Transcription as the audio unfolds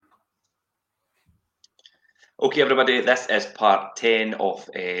Okay, everybody, this is part 10 of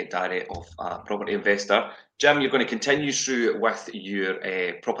Diary of a Property Investor. Jim, you're going to continue through with your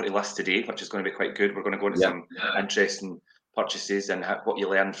property list today, which is going to be quite good. We're going to go into some interesting purchases and what you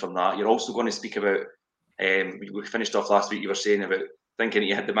learned from that. You're also going to speak about, we finished off last week, you were saying about thinking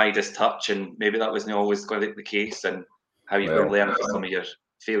you had the Midas touch, and maybe that wasn't always going to be the case, and how you're going to learn from some of your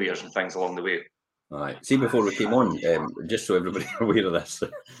failures and things along the way. Right. See, before we came on, just so everybody aware of this,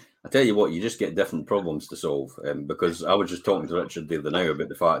 I tell you what, you just get different problems to solve. Because I was just talking to Richard the other now about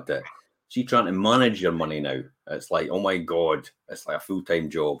the fact that, see, trying to manage your money now, it's like, oh my God, it's like a full-time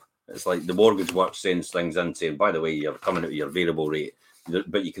job. It's like the mortgage work sends things in saying, by the way, you're coming out of your variable rate,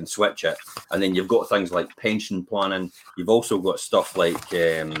 but you can switch it. And then you've got things like pension planning. You've also got stuff like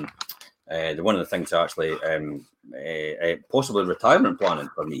one of the things actually, possibly retirement planning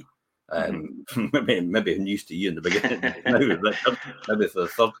for me. Maybe news to you in the beginning, maybe for the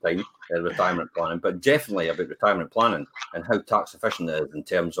third time, retirement planning, but definitely about retirement planning and how tax efficient it is in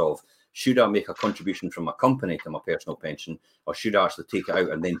terms of, should I make a contribution from my company to my personal pension, or should I actually take it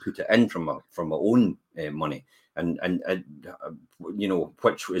out and then put it in from my own money, and you know,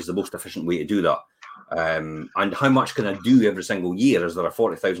 which is the most efficient way to do that. And how much can I do every single year? Is there a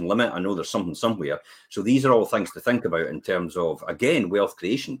 40,000 limit? I know there's something somewhere. So these are all things to think about in terms of, again, wealth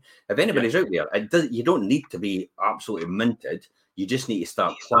creation. If anybody's out there, you don't need to be absolutely minted. You just need to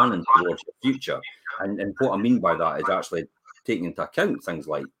start planning towards the future. And what I mean by that is actually taking into account things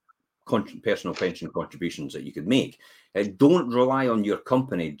like personal pension contributions that you could make. Don't rely on your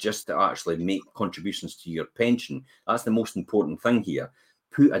company just to actually make contributions to your pension. That's the most important thing here.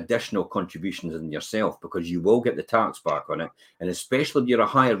 Put additional contributions in yourself, because you will get the tax back on it. And especially if you're a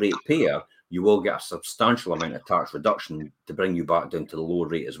higher rate payer, you will get a substantial amount of tax reduction to bring you back down to the lower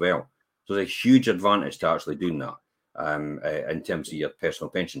rate as well. So there's a huge advantage to actually doing that in terms of your personal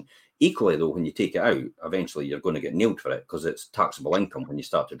pension. Equally, though, when you take it out, eventually you're going to get nailed for it, because it's taxable income when you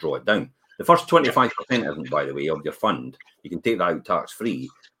start to draw it down. The first 25% isn't, by the way, of your fund. You can take that out tax-free.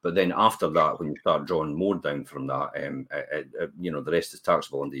 But then after that, when you start drawing more down from that, you know, the rest is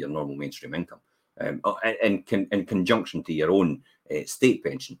taxable under your normal mainstream income, in conjunction to your own state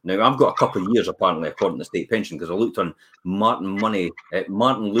pension. Now, I've got a couple of years, apparently, according to state pension, because I looked on Martin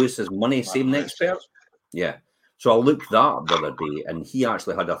Lewis's Money Saving Expert. Yeah. So I looked that up the other day, and he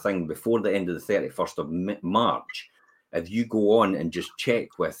actually had a thing before the end of the 31st of March. If you go on and just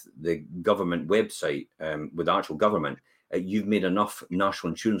check with the government website, with the actual government, you've made enough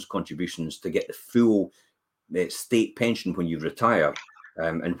national insurance contributions to get the full state pension when you retire,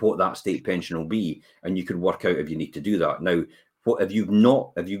 and what that state pension will be, and you can work out if you need to do that. Now, if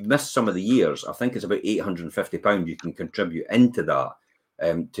you've missed some of the years, I think it's about £850 you can contribute into that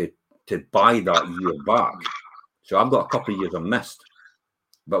to buy that year back. So I've got a couple of years I've missed,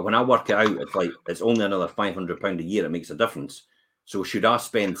 but when I work it out, it's like it's only another £500 a year. It makes a difference. So should I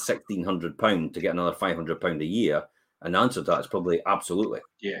spend £1,600 to get another £500 a year? And the answer to that is probably absolutely.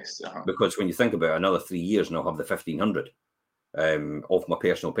 Yes. Because when you think about it, another 3 years and I'll have the 1,500 off my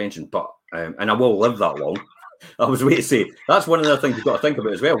personal pension. But and I will live that long. I was waiting to say, that's one of the things you've got to think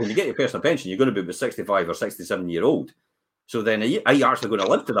about as well. When you get your personal pension, you're going to be about 65 or 67 year old. So then are you actually going to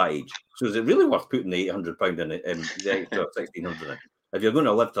live to that age? So is it really worth putting the £800 in the extra 1,600 in? If you're going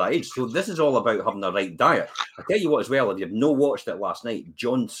to live to that age. So this is all about having the right diet. I tell you what as well, if you've not watched it last night,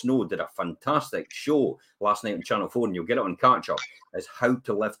 Jon Snow did a fantastic show last night on Channel 4, and you'll get it on catch up, is how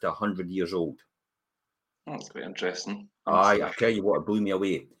to live to 100 years old. That's quite interesting. I tell you what, it blew me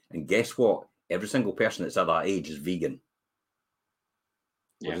away. And guess what? Every single person that's at that age is vegan.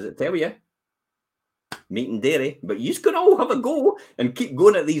 What does it tell you? Meat and dairy, but you just gonna all have a go and keep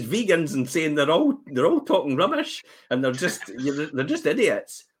going at these vegans and saying they're all talking rubbish and they're just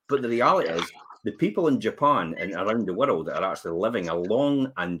idiots. But the reality is, the people in Japan and around the world that are actually living a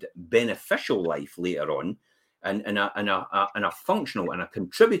long and beneficial life later on, and a functional and a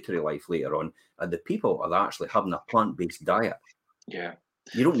contributory life later on, are the people that are actually having a plant-based diet. Yeah.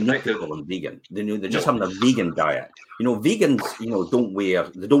 You don't need to call them vegan. They're just having a vegan diet. You know, vegans, don't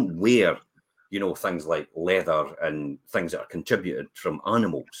wear things like leather and things that are contributed from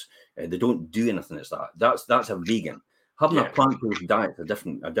animals. They don't do anything that's that. That's a vegan. Having a plant-based diet is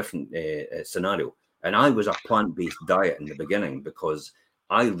a different scenario. And I was a plant-based diet in the beginning because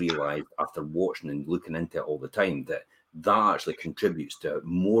I realized after watching and looking into it all the time that actually contributes to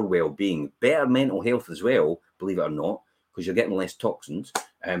more well-being, better mental health as well, believe it or not, because you're getting less toxins,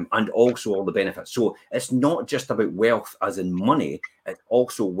 and also all the benefits. So it's not just about wealth as in money, it's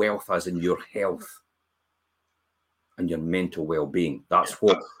also wealth as in your health and your mental well-being. That's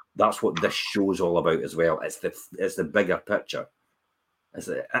what this show's all about as well. It's the bigger picture.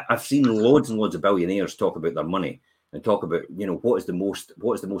 I've seen loads and loads of billionaires talk about their money and talk about, what is the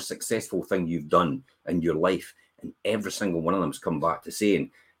most successful thing you've done in your life, and every single one of them has come back to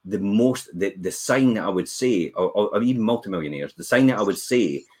saying the sign that I would say, or even multimillionaires, the sign that I would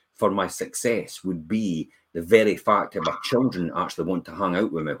say for my success would be the very fact that my children actually want to hang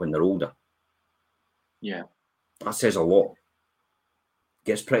out with me when they're older. Yeah, that says a lot.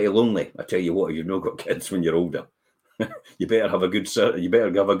 Gets pretty lonely, I tell you what, if you've not got kids when you're older. You better have a good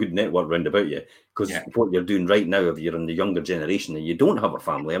network round about you, because what you're doing right now, if you're in the younger generation and you don't have a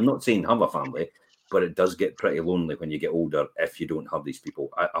family, I'm not saying have a family, but it does get pretty lonely when you get older if you don't have these people.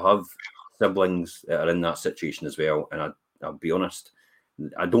 I have siblings that are in that situation as well, and I'll be honest,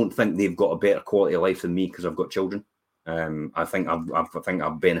 I don't think they've got a better quality of life than me because I've got children. I think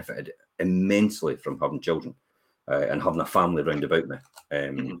I've benefited immensely from having children and having a family round about me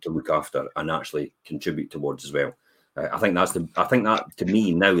to look after and actually contribute towards as well. I think that to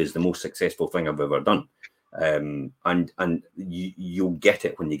me now is the most successful thing I've ever done. And you'll get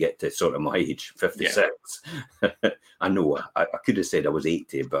it when you get to sort of my age, 56. Yeah. I know I could have said I was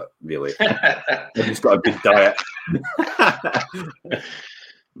 80, but really, I've just got a good diet.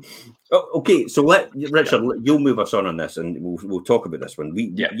 Okay, so Richard, you'll move us on this, and we'll talk about this one.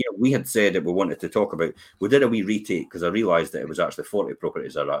 We had said that we wanted to talk about. We did a wee retake because I realised that it was actually 40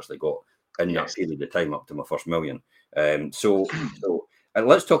 properties I'd actually got in that period of time up to my first million. So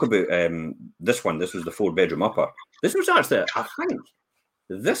let's talk about this one. This was the 4-bedroom upper. This was actually, I think,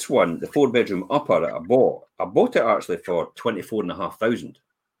 this one, the 4-bedroom upper that I bought it actually for 24,500.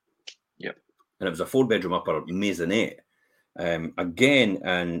 Yep. And it was a 4-bedroom upper maisonette. Again,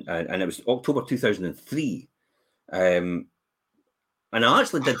 and it was October 2003. And I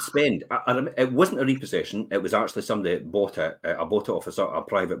actually did spend, it wasn't a repossession, it was actually somebody that bought it. I bought it off a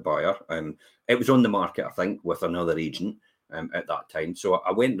private buyer. It was on the market, I think, with another agent at that time. So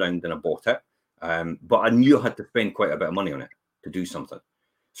I went round and I bought it. But I knew I had to spend quite a bit of money on it to do something.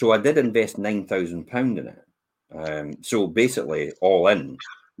 So I did invest £9,000 in it. So basically, all in,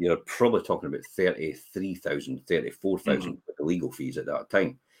 you're probably talking about 33,000, 34,000 with the legal fees at that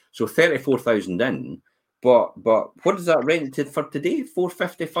time. So 34,000 in. But what does that rent for today?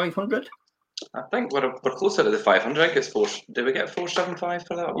 450, 500? I think we're closer to the 500. I think it's 4. Did we get 475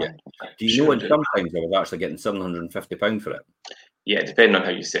 for that one? Do you know? And sometimes I was actually getting £750 for it. Yeah, depending on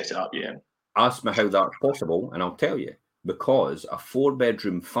how you set it up. Yeah. Ask me how that's possible, and I'll tell you. Because a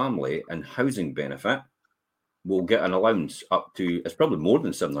 4-bedroom family and housing benefit will get an allowance up to, it's probably more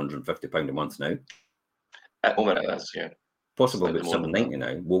than £750 a month now. At the moment it is, yeah. Possibly about £790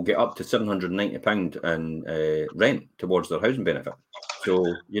 now. We'll get up to £790 in rent towards their housing benefit.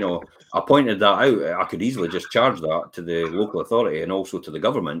 So, I pointed that out. I could easily just charge that to the local authority and also to the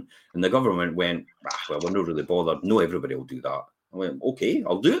government. And the government went, well, we're not really bothered. No, everybody will do that. I went, okay,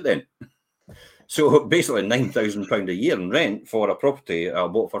 I'll do it then. So basically £9,000 a year in rent for a property I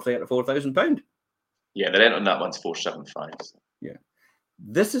bought for £34,000. Yeah, the rent on that one's 475. So. Yeah.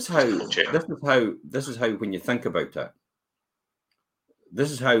 This is how when you think about it, this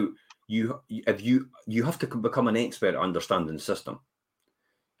is how you have to become an expert at understanding the system.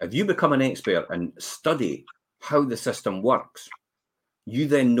 If you become an expert and study how the system works, you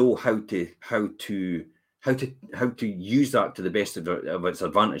then know how to use that to the best of its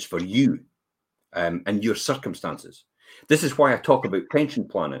advantage for you and your circumstances. This is why I talk about pension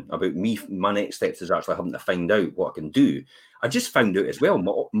planning, about me. My next steps is actually having to find out what I can do. I just found out as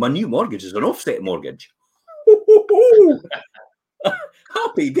well, my new mortgage is an offset mortgage.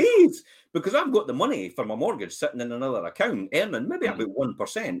 Happy days, because I've got the money for my mortgage sitting in another account, earning maybe about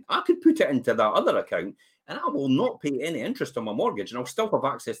 1%. I could put it into that other account and I will not pay any interest on my mortgage, and I'll still have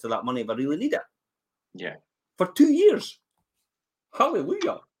access to that money if I really need it. Yeah. For 2 years.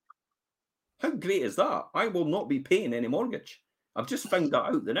 Hallelujah. How great is that? I will not be paying any mortgage. I've just found that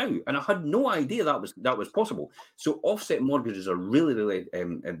out now, and I had no idea that was possible. So offset mortgages are really, really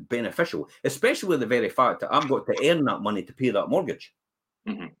beneficial, especially with the very fact that I've got to earn that money to pay that mortgage.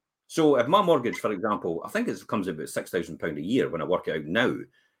 Mm-hmm. So if my mortgage, for example, I think it comes about £6,000 a year when I work it out now.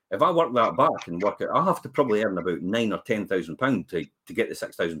 If I work that back and work it, I'll have to probably earn about £9,000 or £10,000 to get the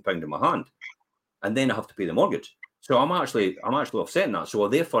 £6,000 in my hand, and then I have to pay the mortgage. So I'm actually offsetting that. So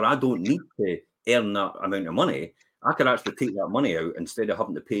therefore, I don't need to earn that amount of money. I can actually take that money out instead of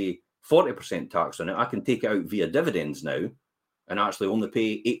having to pay 40% tax on it. I can take it out via dividends now and actually only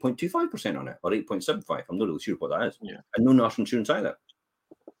pay 8.25% on it, or 8.75. I'm not really sure what that is. Yeah. And no national insurance either.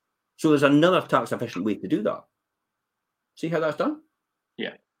 So there's another tax efficient way to do that. See how that's done?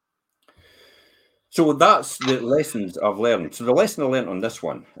 Yeah. So that's the lessons I've learned. So the lesson I learned on this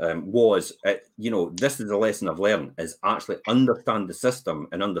one was, this is the lesson I've learned, is actually understand the system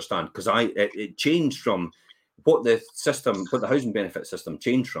and understand, because it changed from what the housing benefit system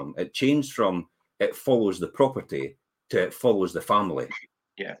changed from. It changed from it follows the property to it follows the family.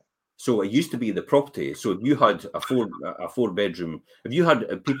 Yeah. So it used to be the property. So if you had a four bedroom, if you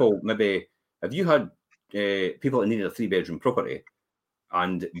had people that needed a 3-bedroom property,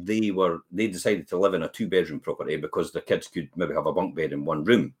 and they decided to live in a 2-bedroom property because the kids could maybe have a bunk bed in one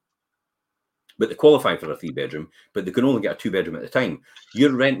room, but they qualify for a 3-bedroom, but they can only get a 2-bedroom at the time.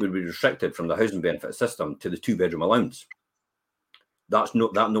 Your rent would be restricted from the housing benefit system to the 2-bedroom allowance. That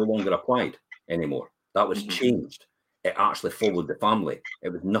no longer applied anymore. That was changed. It actually followed the family.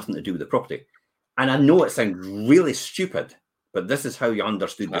 It was nothing to do with the property. And I know it sounds really stupid, but this is how you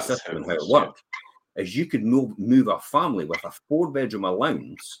understood the system and how it worked. Is you could move a family with a 4-bedroom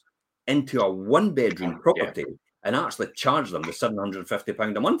allowance into a 1-bedroom property and actually charge them the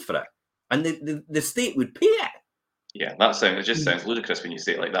 £750 a month for it. And the state would pay it. Yeah, it just sounds ludicrous when you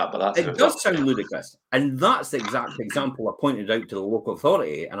say it like that, but it does sound ludicrous. And that's the exact example I pointed out to the local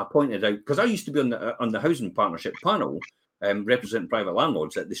authority. And I pointed out, because I used to be on the housing partnership panel, representing private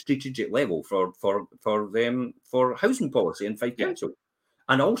landlords at the strategic level for housing policy in Fife Council.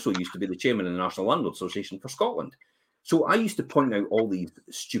 And also used to be the chairman of the National Landlord Association for Scotland. So I used to point out all these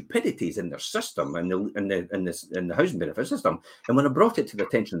stupidities in their system and the housing benefit system. And when I brought it to the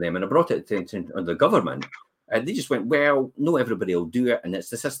attention of them, and I brought it to the attention of the government, they just went, well, no, everybody will do it, and it's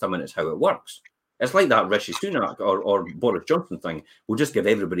the system and it's how it works. It's like that Rishi Sunak or Boris Johnson thing. We'll just give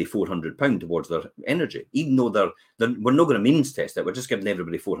everybody £400 towards their energy, even though we're not going to means test it. We're just giving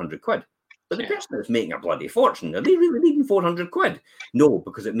everybody £400. But the person that's making a bloody fortune, are they really needing £400? No,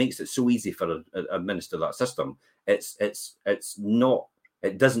 because it makes it so easy for a minister that system. It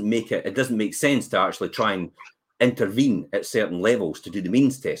doesn't make sense to actually try and intervene at certain levels to do the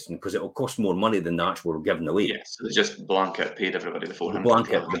means testing, because it will cost more money than the actual giving away. Yes, so they just blanket paid everybody the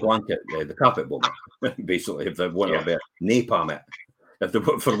 £400. The carpet bomber, basically, if they want a better napalm it,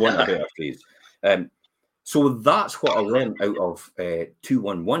 for want of a better phrase. So that's what I learned out of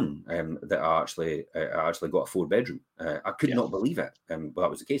 211, that I actually got a 4-bedroom. I could not believe it, but that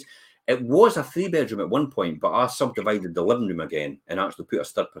was the case. It was a 3-bedroom at one point, but I subdivided the living room again and actually put a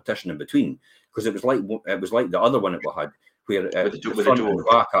stud partition in between, because it was like the other one that we had, where the front and the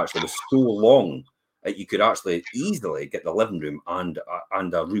back actually was so long that you could actually easily get the living room and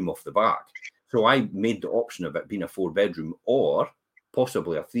a room off the back. So I made the option of it being a 4-bedroom or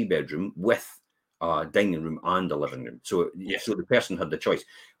possibly a 3-bedroom with a dining room and a living room. So the person had the choice.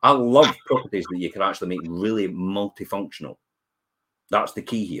 I love properties that you can actually make really multifunctional. That's the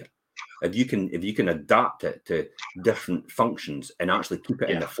key here. If you can adapt it to different functions and actually keep it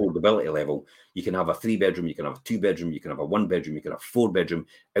in the affordability level, you can have a 3-bedroom, you can have a 2-bedroom, you can have a 1-bedroom, you can have a 4-bedroom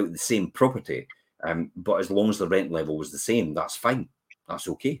out of the same property. But as long as the rent level was the same, that's fine. That's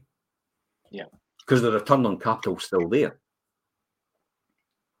okay. Yeah. Because the return on capital is still there.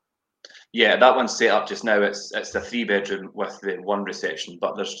 Yeah, that one's set up just now. It's the 3-bedroom with the 1 reception,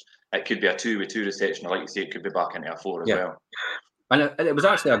 but it could be a 2 with 2 reception, or like you say, it could be back into a 4 as well. And it was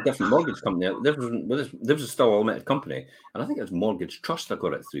actually a different mortgage company. This was still a limited company, and I think it was Mortgage Trust I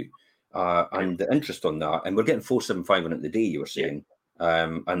got it through. And the interest on that, and we're getting 475 on it the day, you were saying,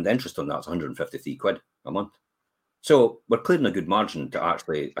 and the interest on that's £153 a month. So we're clearing a good margin to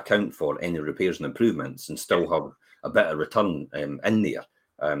actually account for any repairs and improvements and still have a better return in there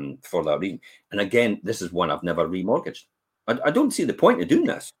for that reason. And again, this is one I've never remortgaged. I don't see the point of doing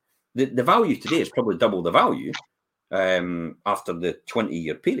this. The value today is probably double the value after the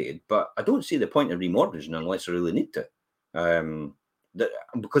 20-year period, but I don't see the point of remortgaging unless I really need to,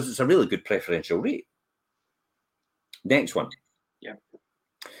 because it's a really good preferential rate. Next one. Yeah.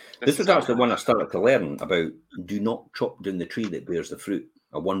 This was actually one I started to learn about. Do not chop down the tree that bears the fruit.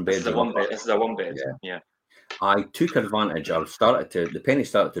 A 1-bedroom. This is a 1-bed. Yeah. I took advantage. The penny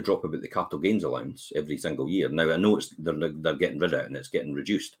started to drop about the capital gains allowance every single year. Now I know they're getting rid of it and it's getting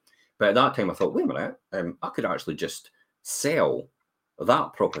reduced. But at that time, I thought, wait a minute, I could actually just sell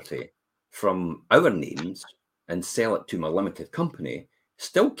that property from our names and sell it to my limited company,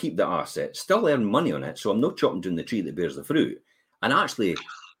 still keep the asset, still earn money on it. So I'm not chopping down the tree that bears the fruit, and actually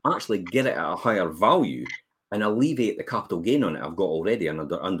get it at a higher value and alleviate the capital gain on it I've got already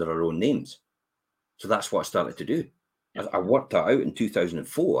under our own names. So that's what I started to do. I worked that out in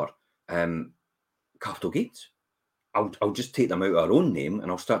 2004, capital gains. I'll just take them out of our own name and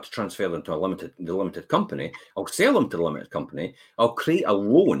I'll start to transfer them to the limited company. I'll sell them to the limited company. I'll create a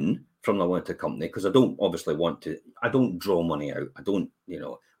loan from the limited company because I don't obviously want to. I don't draw money out. I don't,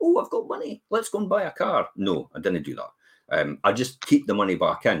 oh, I've got money. Let's go and buy a car. No, I didn't do that. I just keep the money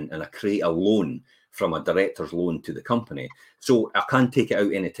back in and I create a loan from a director's loan to the company. So I can take it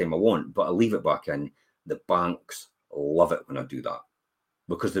out anytime I want, but I leave it back in. The banks love it when I do that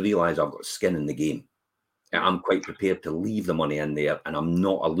because they realise I've got skin in the game. I'm quite prepared to leave the money in there, and I'm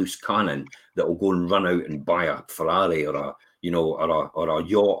not a loose cannon that will go and run out and buy a Ferrari or a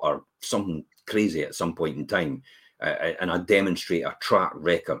yacht or something crazy at some point in time. And I demonstrate a track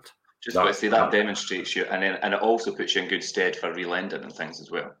record. Just got to say that demonstrates you, and it also puts you in good stead for relending and things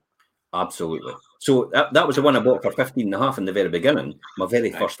as well. Absolutely. So that was the one I bought for 15.5 in the very beginning. My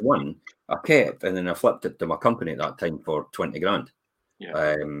very first one I kept, and then I flipped it to my company at that time for 20 grand.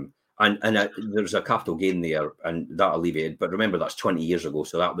 Yeah. And there's a capital gain there, and that alleviated. But remember, that's 20 years ago,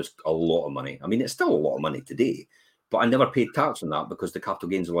 so that was a lot of money. I mean, it's still a lot of money today, but I never paid tax on that because the capital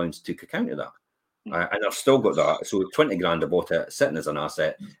gains allowance took account of that. And I've still got that. So 20 grand, I bought it sitting as an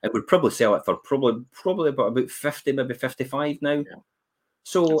asset, and would probably sell it for probably about 50, maybe 55 now. Yeah.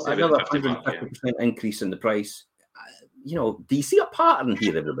 So another 150% increase in the price. Do you see a pattern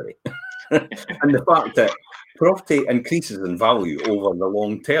here, everybody? And the fact that property increases in value over the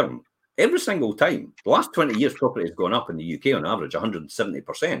long term. Every single time. The last 20 years, property has gone up in the UK on average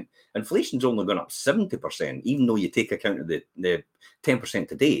 170%. Inflation's only gone up 70%, even though you take account of the 10%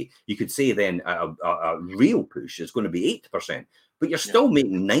 today. You could say then a real push is going to be 8%. But you're still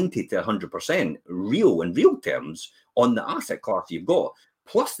making 90 to 100% in real terms on the asset class you've got,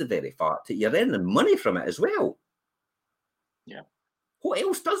 plus the very fact that you're earning money from it as well. Yeah. What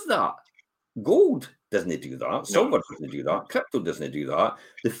else does that? Gold doesn't do that. Silver doesn't do that. Crypto doesn't do that.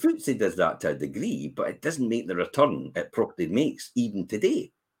 The FTSE does that to a degree, but it doesn't make the return that property makes even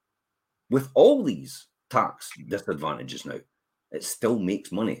today. With all these tax disadvantages now, it still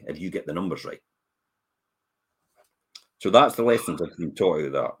makes money if you get the numbers right. So that's the lessons I've been taught out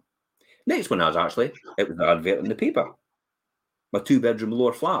of that. Next one it was the advert in the paper. My 2-bedroom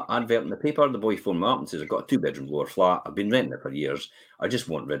lower flat, advert in the paper. The boy phoned me up and says, I've got a 2-bedroom lower flat. I've been renting it for years. I just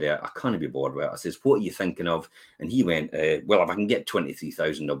want rid of it. I can't be bored with it. I says, what are you thinking of? And he went, well, if I can get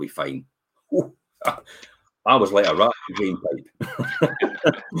 23,000, I'll be fine. Ooh, I was like a rat in a drain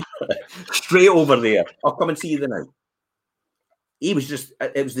pipe. Straight over there. I'll come and see you the night. He was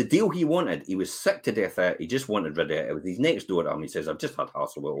it was the deal he wanted. He was sick to death of it. He just wanted rid of it. It was his next door to him. He says, I've just had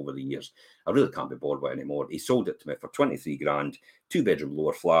hassle with it over the years. I really can't be bored with it anymore. He sold it to me for 23 grand, 2-bedroom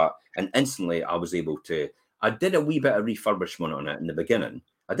lower flat. And instantly I was able to, I did a wee bit of refurbishment on it in the beginning.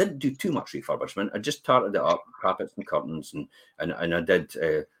 I didn't do too much refurbishment. I just tarted it up, carpets and curtains, and I did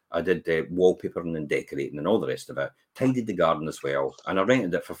wallpapering and decorating and all the rest of it. Tidied the garden as well. And I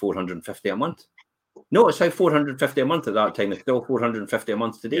rented it for 450 a month. Notice how 450 a month at that time is still 450 a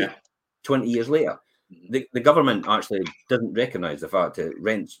month today, 20 years later. The government actually doesn't recognise the fact that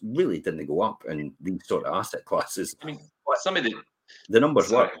rents really didn't go up in these sort of asset classes. I mean, some of the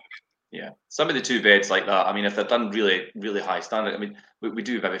numbers work. Yeah, some of the 2 beds like that, I mean, if they're done really, really high standard, I mean, we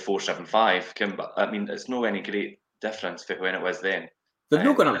do maybe 475, Kim, but I mean, it's no any great difference for when it was then. They're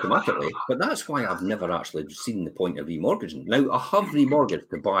not going automatically, but that's why I've never actually seen the point of remortgaging. Now, I have remortgaged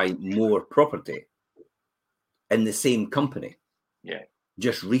to buy more property in the same company,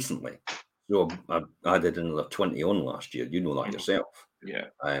 just recently. So I added another 20 on last year. You know that yourself. Yeah.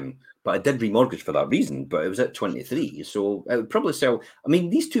 But I did remortgage for that reason. But it was at 23, so it would probably sell. I mean,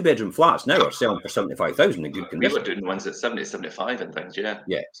 these 2-bedroom flats now are selling for 75,000 in good condition. We were doing ones at 70, 75 and things. Yeah.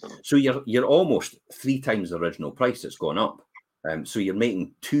 Yeah. So you're almost 3 times the original price that's gone up. So you're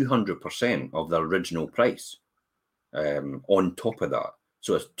making 200% of the original price on top of that.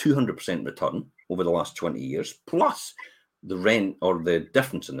 So it's 200% return over the last 20 years, plus the rent or the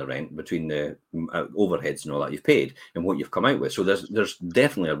difference in the rent between the overheads and all that you've paid and what you've come out with. So there's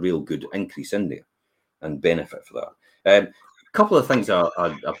definitely a real good increase in there and benefit for that. A couple of things I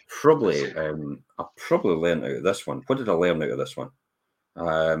probably learned out of this one. What did I learn out of this one?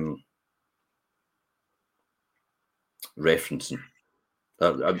 Referencing.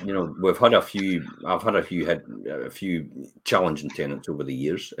 We've had a few. I've had a few challenging tenants over the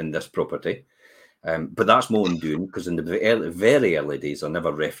years in this property, but that's my own doing because in the very early days I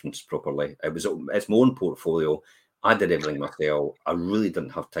never referenced properly. It's my own portfolio. I did everything myself. I really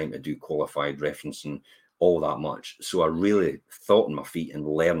didn't have time to do qualified referencing all that much, so I really thought on my feet and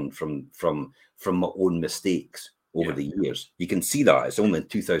learned from my own mistakes over the years. You can see that it's only in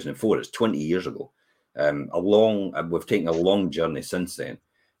 2004. It's 20 years ago. We've taken a long journey since then.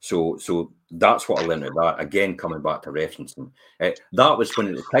 So that's what I learned of that. Again, coming back to referencing. That was when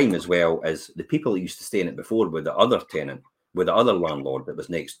at the time as well as the people that used to stay in it before with the other tenant with the other landlord that was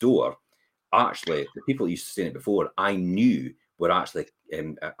next door, actually, the people that used to stay in it before, I knew were actually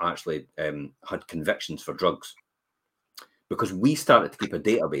had convictions for drugs. Because we started to keep a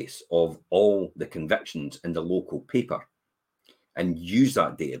database of all the convictions in the local paper and use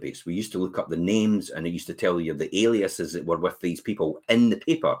that database. We used to look up the names, and it used to tell you the aliases that were with these people in the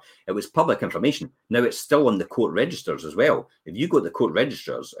paper. It was public information. Now it's still on the court registers as well. If you go to the court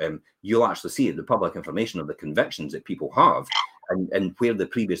registers, you'll actually see the public information of the convictions that people have and where the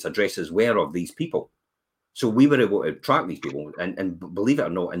previous addresses were of these people. So we were able to track these people, and believe it or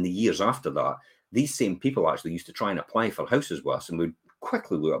not, in the years after that, these same people actually used to try and apply for houses with us, and we'd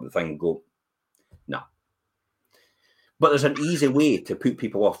quickly look up the thing and go, no. But there's an easy way to put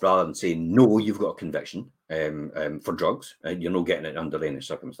people off rather than saying, no, you've got a conviction for drugs, and you're not getting it under any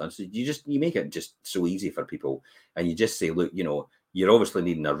circumstances. You make it just so easy for people, and you just say, look, you know, you're obviously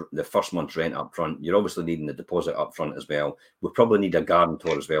needing the first month's rent up front. You're obviously needing the deposit up front as well. We probably need a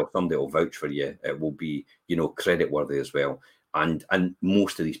guarantor as well. Somebody will vouch for you. It will be, you know, credit worthy as well. And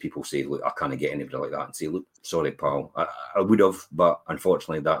most of these people say, look, I can't get anybody like that, and say, look, sorry, pal, I would have, but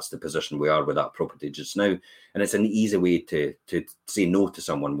unfortunately, that's the position we are with that property just now. And it's an easy way to say no to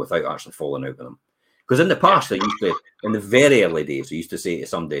someone without actually falling out with them. Because in the past, in the very early days, I used to say to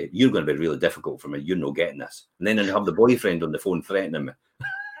somebody, you're going to be really difficult for me, you're not getting this. And then I'd have the boyfriend on the phone threatening me.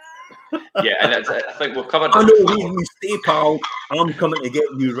 Yeah, and I think we've covered. I know, you stay, pal, I'm coming to get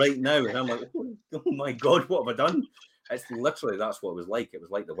you right now. And I'm like, oh my God, what have I done? It's literally, that's what it was like. It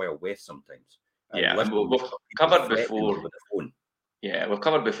was like the Wild West sometimes. Yeah, and we've covered before. Yeah, we've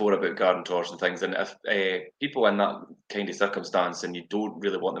covered before about guarantors and things. And if people in that kind of circumstance, and you don't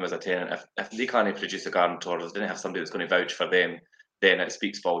really want them as a tenant, if they can't produce a guarantor, or they didn't have somebody that's going to vouch for them, then it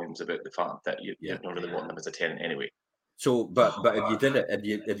speaks volumes about the fact that you don't really want them as a tenant anyway. So, but if you did it,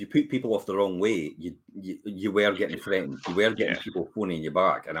 if you put people off the wrong way, you were getting threatened. You were getting people phoning you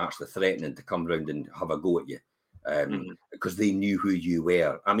back and actually threatening to come round and have a go at you. Because they knew who you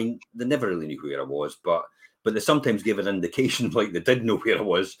were. I mean, they never really knew who I was, but they sometimes gave an indication like they did know where I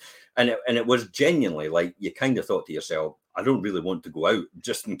was, and it was genuinely like you kind of thought to yourself, I don't really want to go out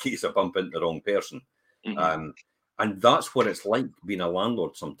just in case I bump into the wrong person. And that's what it's like being a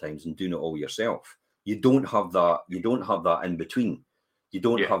landlord sometimes and doing it all yourself. You don't have that. You don't have that in between. You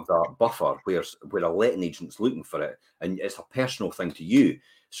don't have that buffer where a letting agent's looking for it, and it's a personal thing to you.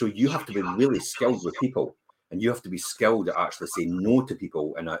 So you have to be really skilled with people. And you have to be skilled at actually saying no to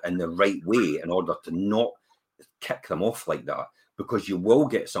people in the right way in order to not kick them off like that. Because you will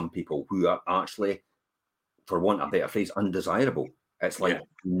get some people who are actually, for want of a better phrase, undesirable. It's like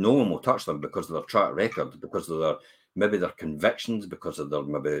no one will touch them because of their track record, because of maybe their convictions, because of their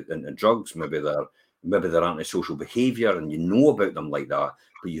maybe into drugs, maybe their antisocial behaviour, and you know about them like that.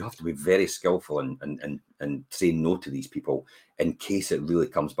 But you have to be very skillful and say no to these people in case it really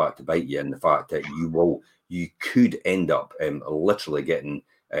comes back to bite you, and the fact that you could end up literally getting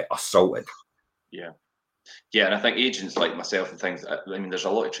assaulted. Yeah, and I think agents like myself and things, I mean, there's a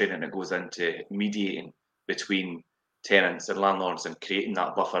lot of training that goes into mediating between tenants and landlords and creating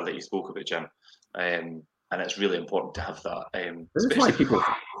that buffer that you spoke about, Jim. And it's really important to have that. This is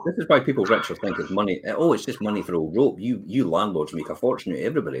why people richer think it's money. Oh, it's just money for old rope. You landlords make a fortune out of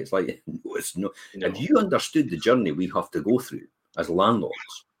everybody. It's like, no, it's not. No. If you understood the journey we have to go through as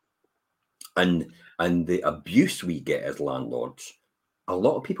landlords, and the abuse we get as landlords, a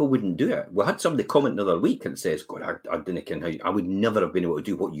lot of people wouldn't do it. We had somebody comment the other week and says, God, I didn't know how I would never have been able to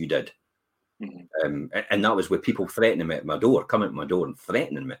do what you did. And that was with people threatening me at my door, coming to my door and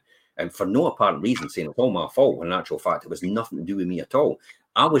threatening me. And for no apparent reason, saying it's all my fault, when in actual fact, it was nothing to do with me at all.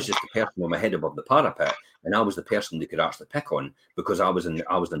 I was just the person with my head above the parapet, and I was the person they could actually pick on because I was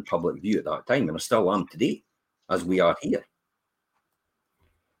in public view at that time, and I still am today, as we are here.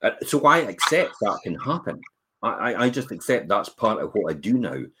 So I accept that can happen. I just accept that's part of what I do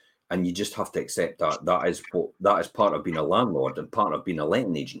now, and you just have to accept that is part of being a landlord and part of being a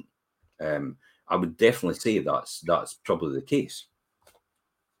letting agent. I would definitely say that's probably the case.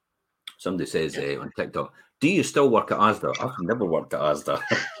 Somebody says on TikTok, do you still work at Asda? I've never worked at Asda.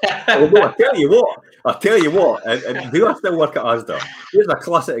 Although I tell you what, do I still work at Asda? Here's a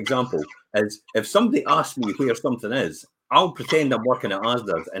classic example, is if somebody asks me where something is, I'll pretend I'm working at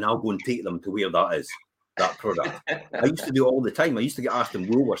Asda and I'll go and take them to where that is, that product. I used to do it all the time. I used to get asked in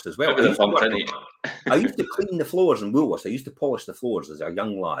Woolworths as well. I used to clean the floors in Woolworths. I used to polish the floors as a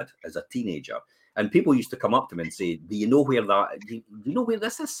young lad, as a teenager. And people used to come up to me and say, do you know where do you know where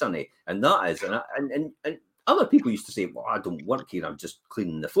this is, Sonny? And that is, and other people used to say, well, I don't work here, I'm just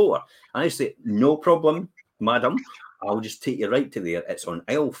cleaning the floor. And I say, no problem, madam. I'll just take you right to there. It's on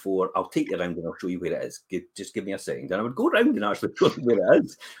aisle 4. I'll take you around and I'll show you where it is. Just give me a second. And I would go around and actually show them where it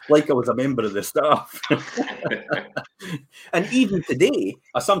is, like I was a member of the staff. And even today,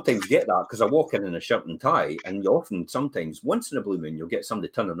 I sometimes get that because I walk in a shirt and tie, and you often, sometimes, once in a blue moon, you'll get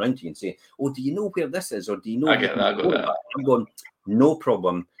somebody turn around to you and say, "Oh, do you know where this is? Or do you know?" I get that. I got that. I'm going, no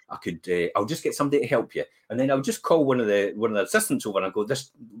problem. I could. I'll just get somebody to help you, and then I'll just call one of the assistants over and I go,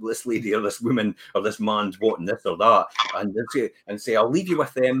 this lady or this woman or this man's wanting this or that, and say I'll leave you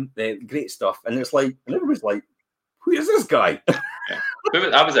with them. Great stuff. And it's like, and everybody's like, who is this guy? Yeah.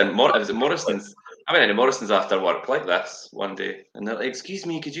 I was at Morrison's. I went into Morrison's after work like this one day, and they're like, "Excuse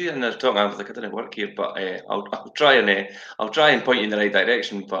me, could you?" And they're talking. I was like, "I didn't work here, but I'll try and point you in the right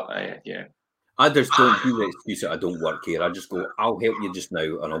direction." But yeah. I just don't do the excuse that I don't work here. I just go, I'll help you just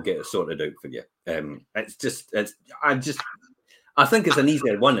now and I'll get it sorted out for you. I think it's an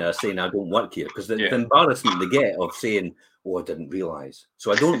easier one as saying I don't work here, because the embarrassment they get of saying, "Oh, I didn't realise."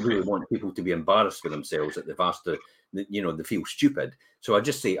 So I don't really want people to be embarrassed for themselves that they've asked to, they feel stupid. So I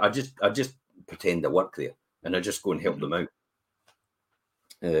just say, I just pretend I work there and I just go and help them out.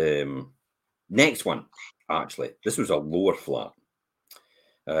 Next one, actually, this was a lower flat.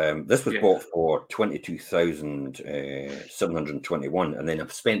 This was bought for 22,721, and then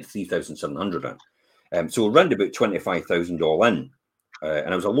I've spent 3,700 on. So around about 25,000 all in,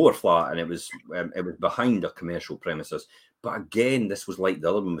 and it was a lower flat, and it was behind a commercial premises. But again, this was like the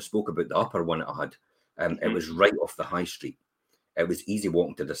other one we spoke about, the upper one I had. It was right off the high street. It was easy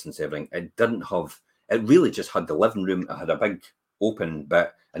walking to distance, everything. It really just had the living room. It had a big open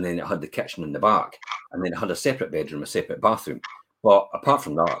bit, and then it had the kitchen in the back, and then it had a separate bedroom, a separate bathroom. But apart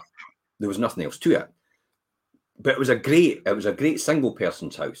from that, there was nothing else to it. But it was a great single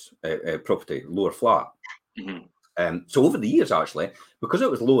person's house property, lower flat. So over the years, actually, because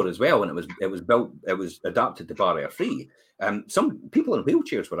it was lower as well, and it was adapted to barrier free. Some people in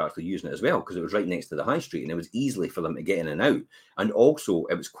wheelchairs were actually using it as well, because it was right next to the high street, and it was easily for them to get in and out. And also,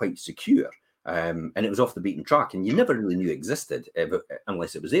 it was quite secure. And it was off the beaten track, and you never really knew it existed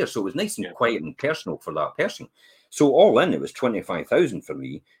unless it was there. So it was nice and quiet and personal for that person. So all in, it was 25,000 for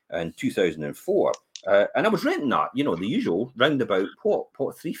me in 2004. And I was renting that, the usual round about what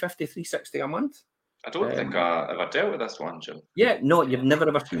 350, 360 a month. I don't think I ever dealt with this one, Jim. Yeah, no, you've never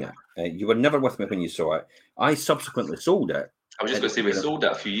ever seen it. You were never with me when you saw it. I subsequently sold it. I was just going to say we sold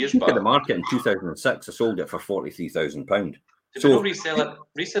it a few years back. back. The market in 2006, I sold it for £43,000. Did we resell it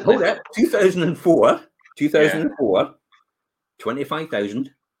recently? Hold it, 2004,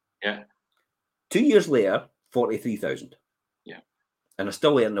 25,000. Yeah. 2 years later, 43,000. Yeah. And I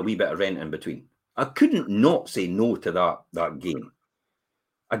still earned a wee bit of rent in between. I couldn't not say no to that gain.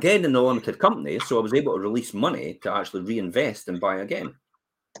 Again, in the limited company, so I was able to release money to actually reinvest and buy again.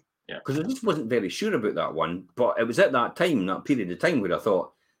 Yeah. Because I just wasn't very sure about that one. But it was at that period of time where I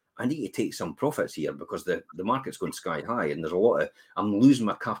thought, I need to take some profits here, because the market's going sky high, and there's I'm losing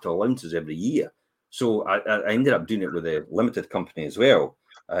my capital allowances every year. So I ended up doing it with a limited company as well.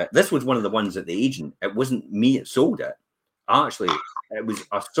 This was one of the ones that the agent, it wasn't me that sold it. Actually,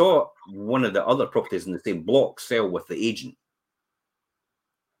 I saw one of the other properties in the same block sell with the agent.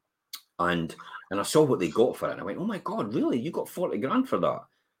 And I saw what they got for it. And I went, oh my God, really? You got 40 grand for that?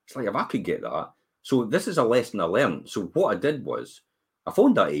 It's like, if I could get that. So this is a lesson I learned. So what I did was, I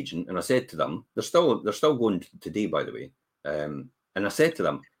phoned that agent and I said to them, they're still going today, by the way. And I said to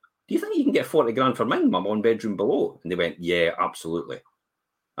them, do you think you can get 40 grand for mine, my one bedroom below? And they went, yeah, absolutely.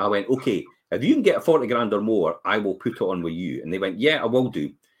 I went, okay, if you can get 40 grand or more, I will put it on with you. And they went, yeah, I will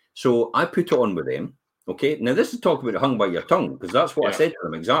do. So I put it on with them. Okay. Now this is talk about it hung by your tongue, because that's what I said to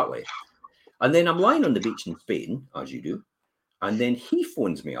them exactly. And then I'm lying on the beach in Spain, as you do. And then he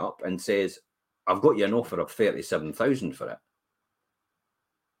phones me up and says, I've got you an offer of 37,000 for it.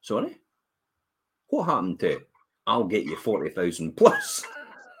 Sorry? What happened to I'll get you 40,000 plus?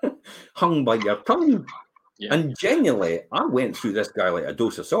 Hung by your tongue. Yeah. And genuinely, I went through this guy like a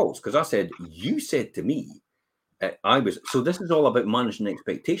dose of salts, because I said, you said to me, so this is all about managing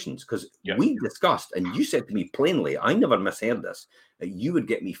expectations, because we discussed, and you said to me plainly, I never misheard this, that you would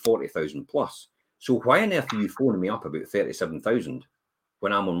get me 40,000 plus. So why on earth are you phoning me up about 37,000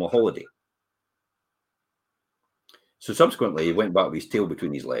 when I'm on my holiday? So subsequently, he went back with his tail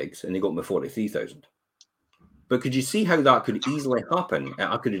between his legs, and he got me 43,000. But could you see how that could easily happen?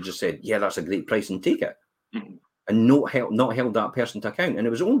 I could have just said, yeah, that's a great price, and take it. Mm-hmm. And not held that person to account. And it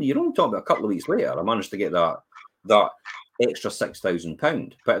was you're only talking about a couple of weeks later, I managed to get that extra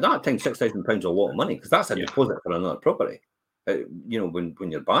 £6,000. But at that time, £6,000 is a lot of money, because that's a deposit for another property,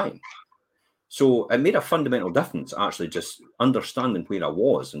 when you're buying. So it made a fundamental difference, actually, just understanding where I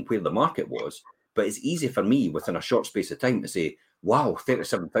was and where the market was, But it's easy for me within a short space of time to say, wow,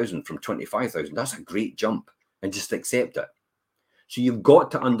 37,000 from 25,000, that's a great jump, and just accept it. So you've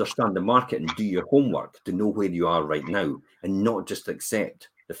got to understand the market and do your homework to know where you are right now, and not just accept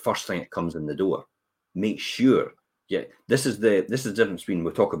the first thing that comes in the door. Make sure. Yeah, this is the difference between,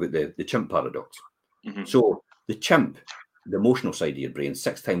 we'll talk about the chimp paradox. So the chimp, the emotional side of your brain,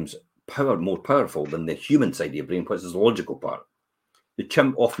 6 times more powerful than the human side of your brain, which is the logical part. The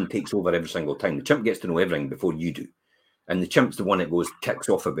chimp often takes over every single time. The chimp gets to know everything before you do. And the chimp's the one that kicks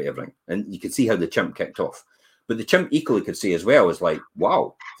off about everything. And you can see how the chimp kicked off. But the chimp equally could say as well, is like,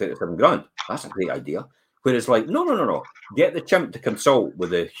 wow, 37 grand, that's a great idea. Whereas like, no. Get the chimp to consult with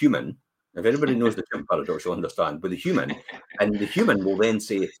the human. If anybody knows the chimp paradox, you'll understand. With the human, and the human will then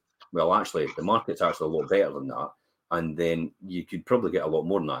say, well, actually, the market's actually a lot better than that. And then you could probably get a lot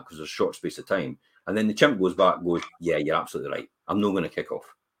more than that because there's a short space of time. And then the chimp goes back and goes, yeah, you're absolutely right. I'm not going to kick off.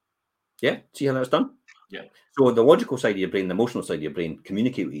 Yeah? See how that's done? Yeah. So the logical side of your brain, the emotional side of your brain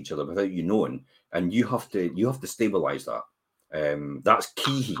communicate with each other without you knowing. And you have to stabilize that. That's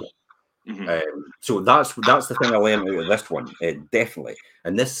key here. So that's the thing I learned out of this one, definitely.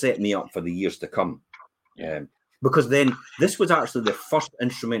 And this set me up for the years to come. Because then this was actually the first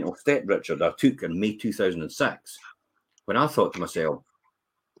instrumental step, Richard, I took in May 2006, when I thought to myself,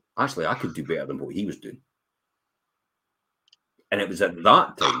 actually, I could do better than what he was doing. And it was at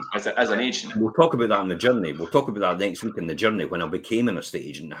that time, as an agent. We'll talk about that in the journey. We'll talk about that next week in the journey when I became an estate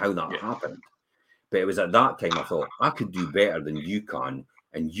agent and how that happened. But it was at that time I thought, I could do better than you can,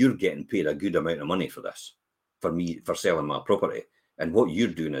 and you're getting paid a good amount of money for this, for me, for selling my property. And what you're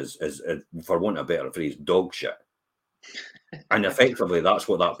doing is for want of a better phrase, dog shit. And effectively, that's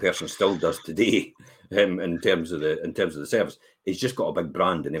what that person still does today. In terms of the service, he's just got a big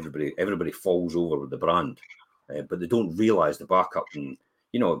brand, and everybody falls over with the brand, but they don't realise the backup. And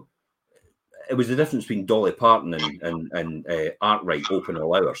it was the difference between Dolly Parton and Arkwright open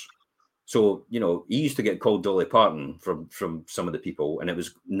all hours. So he used to get called Dolly Parton from some of the people, and it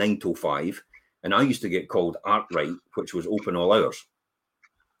was 9 till 5, and I used to get called Arkwright, which was open all hours.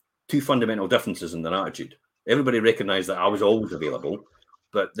 2 fundamental differences in their attitude. Everybody recognised that I was always available,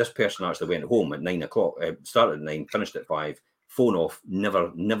 but this person actually went home at 9 o'clock, started at 9, finished at 5, phone off,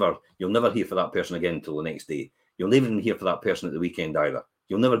 never, you'll never hear from that person again until the next day. You'll never even hear from that person at the weekend either.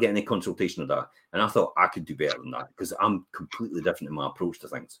 You'll never get any consultation of that. And I thought I could do better than that because I'm completely different in my approach to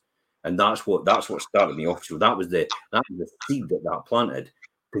things. And that's what started me off. So that was the seed that planted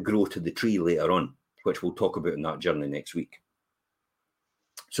to grow to the tree later on, which we'll talk about in that journey next week.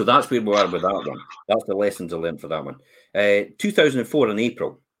 So that's where we are with that one. That's the lessons I learned for that one. 2004 in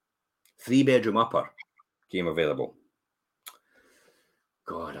April, 3-bedroom upper came available.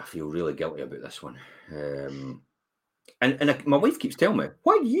 God, I feel really guilty about this one. And my wife keeps telling me,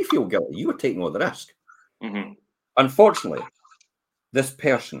 why do you feel guilty? You were taking all the risk. Unfortunately, this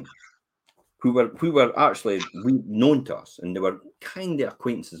person who were actually known to us, and they were kind of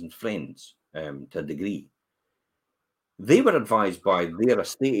acquaintances and friends to a degree, they were advised by their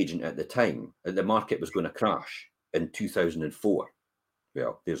estate agent at the time that the market was going to crash in 2004.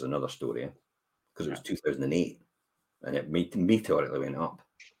 Well, there's another story, because it was 2008, and it meteorically went up.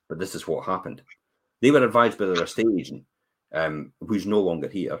 But this is what happened. They were advised by their estate agent, who's no longer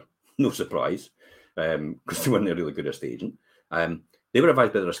here. No surprise, because they weren't a really good estate agent. They were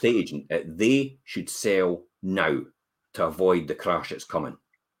advised by their estate agent that they should sell now to avoid the crash that's coming,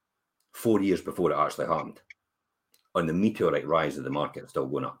 4 years before it actually happened, on the meteoric rise of the market still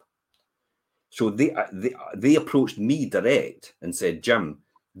going up. So they approached me direct and said, Jim,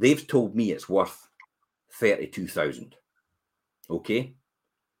 they've told me it's worth 32,000. Okay.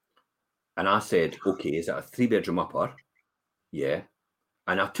 And I said, okay, is that a 3-bedroom upper? Yeah.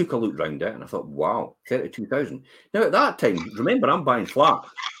 And I took a look round it and I thought, wow, 32,000. Now at that time, remember, I'm buying flats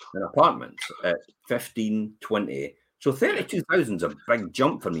and apartments at 15, 20. So 32,000 is a big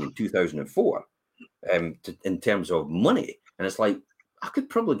jump for me in 2004 in terms of money. And it's like, I could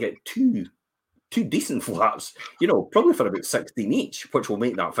probably get two decent flats, probably for about 16 each, which will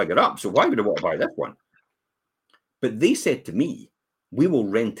make that figure up. So why would I want to buy this one? But they said to me, we will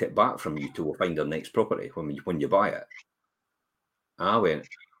rent it back from you till we find our next property when you buy it. And I went,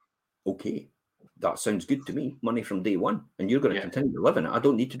 okay, that sounds good to me. Money from day one. And you're going to continue to live in it. I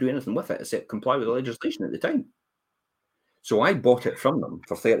don't need to do anything with it except comply with the legislation at the time. So I bought it from them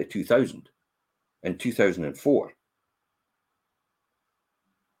for 32,000 in 2004.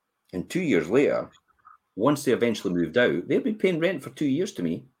 And 2 years later, once they eventually moved out, they'd been paying rent for 2 years to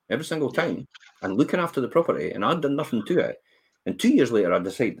me every single time and looking after the property, and I'd done nothing to it. And 2 years later, I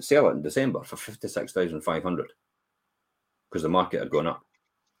decided to sell it in December for 56,500 because the market had gone up.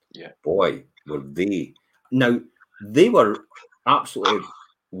 Yeah. Boy, were they. Now, they were absolutely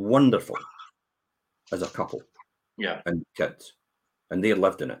wonderful as a couple. Yeah. And kids. And they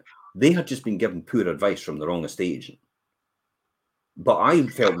lived in it. They had just been given poor advice from the wrong estate agent. But I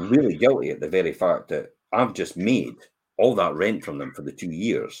felt really guilty at the very fact that I've just made all that rent from them for the 2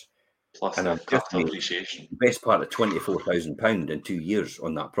 years. Plus and the I've just capital made appreciation. the best part of £24,000 in 2 years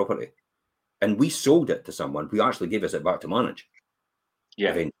on that property. And we sold it to someone who actually gave us it back to manage.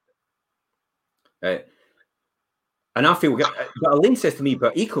 Yeah. And I feel, but Elaine says to me,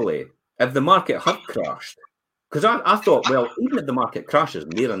 but equally, if the market had crashed, because I thought, well, even if the market crashes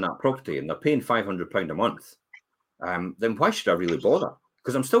and they're in that property and they're paying £500 a month, then why should I really bother?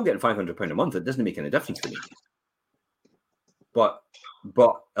 Because I'm still getting £500 a month. It doesn't make any difference to me. But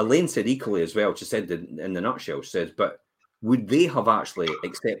Elaine said equally as well, she said in the nutshell, she says, but would they have actually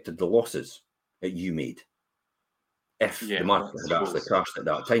accepted the losses that you made if the market had actually crashed at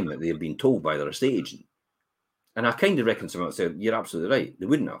that time that they had been told by their estate agent? And I kind of reckon someone said, you're absolutely right. They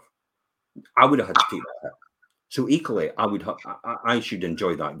wouldn't have. I would have had to take that hit. So equally, I should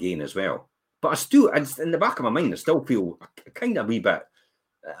enjoy that gain as well. But I still, in the back of my mind, I still feel kind of a wee bit,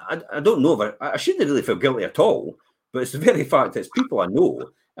 I don't know if I shouldn't really feel guilty at all, but it's the very fact that it's people I know,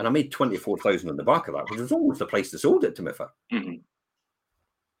 and I made 24,000 on the back of that, which was almost the price they sold it to me for.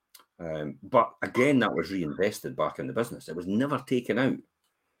 But again, that was reinvested back in the business. It was never taken out.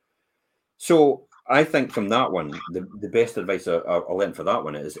 So I think from that one, the best advice I'll learn for that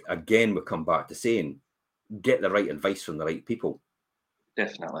one is, again, we come back to saying, get the right advice from the right people.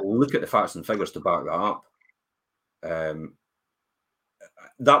 Definitely. Look at the facts and figures to back that up.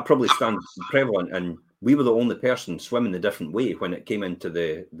 That probably stands prevalent, and we were the only person swimming a different way when it came into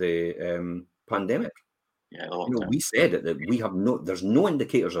the pandemic. Yeah, we said it, that we have there's no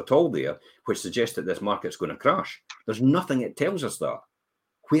indicators at all there which suggest that this market's going to crash. There's nothing that tells us that.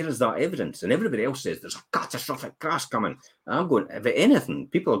 Where is that evidence? And everybody else says there's a catastrophic crash coming. And I'm going, if anything,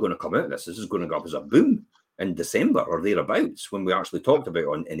 people are going to come out of this. This is going to go up as a boom in December or thereabouts, when we actually talked about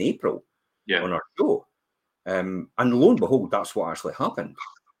it in April on our show. And lo and behold, that's what actually happened.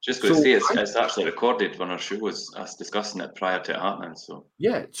 Just going to say, it's actually recorded when our show was us discussing it prior to it happening. So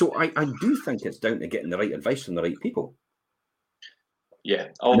yeah, so I do think it's down to getting the right advice from the right people. Yeah,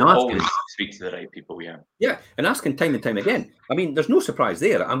 always speak to the right people. Yeah, and asking time and time again. I mean, there's no surprise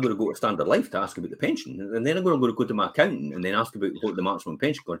there. I'm going to go to Standard Life to ask about the pension, and then I'm going to go to my accountant and then ask about what the maximum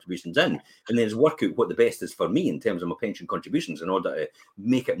pension contributions in, and then work out what the best is for me in terms of my pension contributions in order to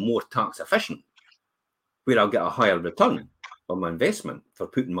make it more tax efficient, where I'll get a higher return on my investment for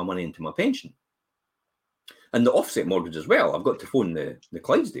putting my money into my pension. And the offset mortgage as well. I've got to phone the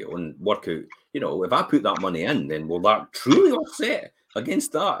Clydesdale and work out, if I put that money in, then will that truly offset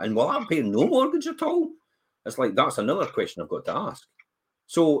against that? And will I pay no mortgage at all? It's like, that's another question I've got to ask.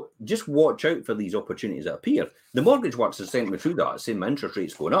 So just watch out for these opportunities that appear. The Mortgage Works has sent me through that, saying my interest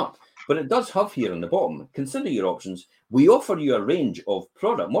rates going up. But it does have here on the bottom, consider your options. We offer you a range of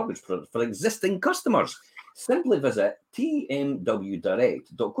mortgage products for existing customers. Simply visit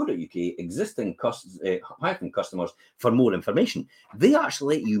tmwdirect.co.uk existing customers for more information. They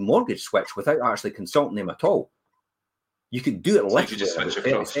actually let you mortgage switch without actually consulting them at all. You could do it literally. Just switch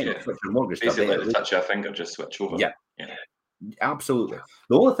across. Switch your mortgage. Basically, the touch of a finger, just switch over. Yeah, absolutely.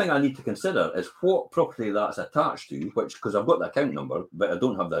 The only thing I need to consider is what property that's attached to, because I've got the account number, but I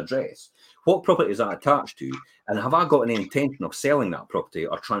don't have the address. What property is that attached to? And have I got any intention of selling that property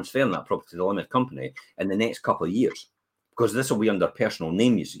or transferring that property to the limited company in the next couple of years? Because this will be under personal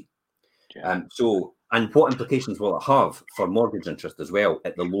name, you see. And what implications will it have for mortgage interest as well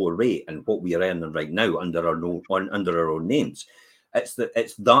at the lower rate and what we are earning right now under our own names? It's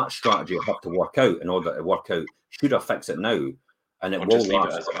that strategy I have to work out in order to work out, should I fix it now and it will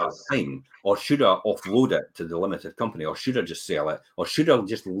last a time, or should I offload it to the limited company, or should I just sell it, or should I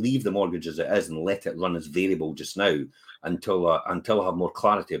just leave the mortgage as it is and let it run as variable just now until I have more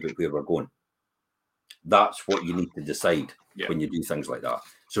clarity about where we're going? That's what you need to decide when you do things like that.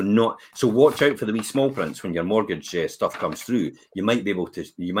 So watch out for the wee small prints when your mortgage stuff comes through. You might be able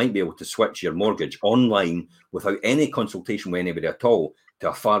to switch your mortgage online without any consultation with anybody at all to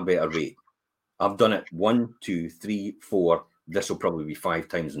a far better rate. I've done it 1, 2, 3, 4. This will probably be 5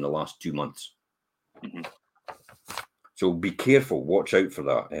 times in the last 2 months. So be careful. Watch out for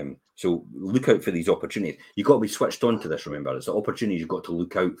that. So look out for these opportunities. You've got to be switched on to this. Remember, it's the opportunities you've got to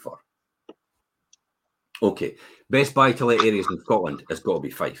look out for. Okay, best buy-to-let areas in Scotland has got to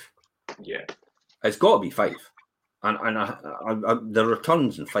be Fife. Yeah, it's got to be Fife, and the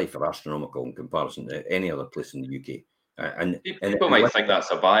returns in Fife are astronomical in comparison to any other place in the UK. And people might think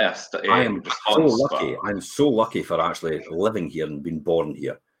that's a biased I am response. So lucky. I'm so lucky for actually living here and being born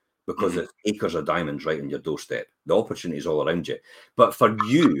here, because it's acres of diamonds right on your doorstep. The opportunity is all around you. But for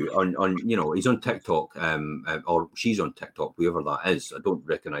you, he's on TikTok, or she's on TikTok, whoever that is. I don't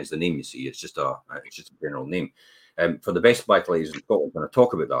recognise the name. You see, it's just a general name. For the best bike ladies in Scotland, when I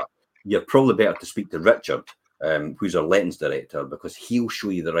talk about that, you're probably better to speak to Richard, who's our lettings director, because he'll show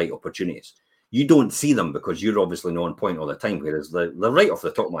you the right opportunities. You don't see them because you're obviously not on point all the time, whereas they're right off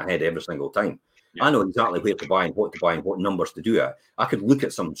the top of my head every single time. Yeah. I know exactly where to buy and what numbers to do it. I could look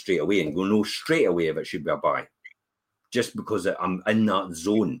at something straight away and go, no, straight away if it should be a buy, just because I'm in that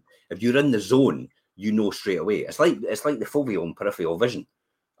zone. If you're in the zone, you know straight away. It's like the foveal and peripheral vision.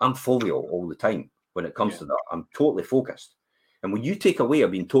 I'm foveal all the time when it comes to that. I'm totally focused. And when you take away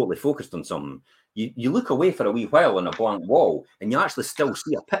of being totally focused on something, you look away for a wee while on a blank wall, and you actually still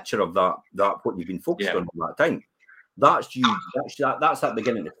see a picture of that what you've been focused on all that time. That's you. That's that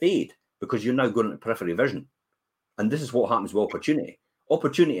beginning to fade, because you're now going into periphery vision. And this is what happens with opportunity.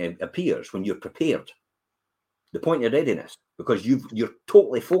 Opportunity appears when you're prepared. The point of readiness, because you're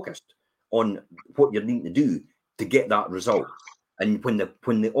totally focused on what you're needing to do to get that result. And when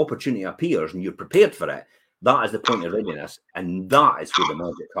the opportunity appears and you're prepared for it, that is the point of readiness, and that is where the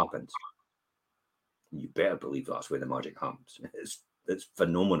magic happens. You better believe that's where the magic happens. It's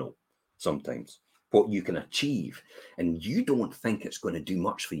phenomenal sometimes what you can achieve, and you don't think it's going to do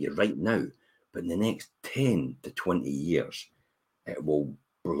much for you right now, but in the next 10 to 20 years, it will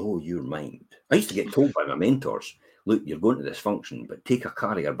blow your mind. I used to get told by my mentors, look, you're going to this function, but take a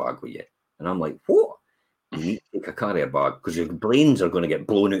carrier bag with you. And I'm like, what? You need to take a carrier bag because your brains are going to get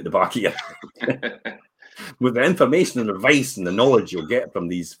blown out the back of you. With the information and advice and the knowledge you'll get from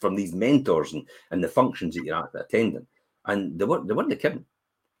these mentors and the functions that you're actually attending. And they weren't kidding.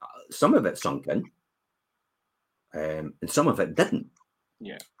 Some of it sunk in, and some of it didn't.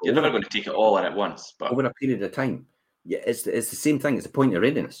 Yeah, you're never going to take it all in at once, but over a period of time. Yeah, it's the same thing. It's the point of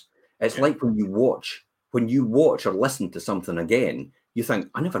readiness. It's like when you watch or listen to something again, you think,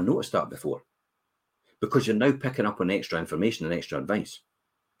 I never noticed that before, because you're now picking up on extra information and extra advice.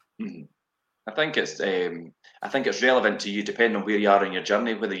 Mm-hmm. I think it's relevant to you depending on where you are in your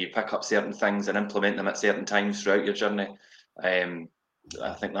journey, whether you pick up certain things and implement them at certain times throughout your journey.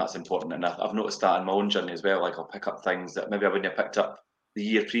 I think that's important, and I've noticed that in my own journey as well. Like, I'll pick up things that maybe I wouldn't have picked up the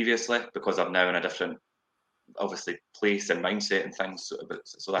year previously because I'm now in a different, obviously, place and mindset and things.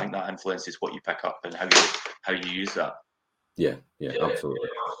 So I think that influences what you pick up and how you use that. Yeah, absolutely.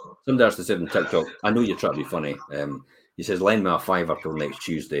 Somebody else said on TikTok, I know you're trying to be funny. He says, lend me a £5 till next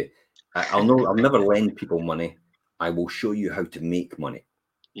Tuesday. I'll never lend people money. I will show you how to make money.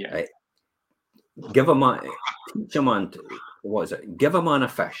 Yeah. Give a man, teach a man give a man a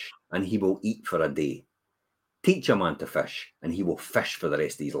fish and he will eat for a day. Teach a man to fish and he will fish for the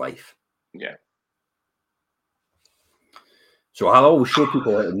rest of his life. Yeah. So I'll always show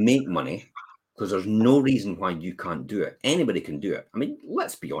people how to make money, because there's no reason why you can't do it. Anybody can do it. I mean,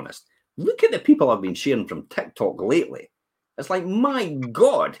 let's be honest. Look at the people I've been sharing from TikTok lately. It's like, my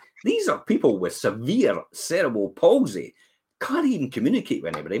God, these are people with severe cerebral palsy. Can't even communicate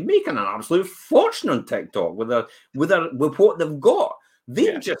with anybody, making an absolute fortune on TikTok with what they've got.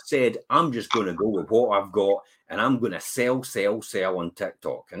 They've just said, I'm just going to go with what I've got, and I'm going to sell on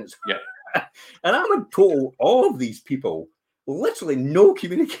TikTok. And it's and I'm told all of these people literally no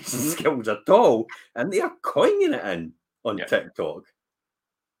communication skills at all, and they are coining it in on TikTok.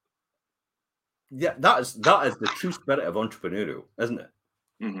 Yeah, that is the true spirit of entrepreneurial, isn't it?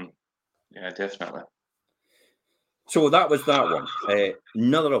 Mm-hmm. Yeah, definitely. So that was that one.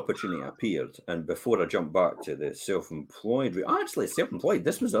 Another opportunity appeared, and before I jump back to the self-employed,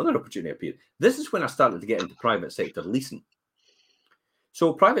 this was the other opportunity appeared. This is when I started to get into private sector leasing.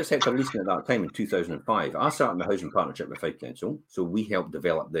 So private sector leasing at that time in 2005, I sat in the housing partnership with Fife Council. So we helped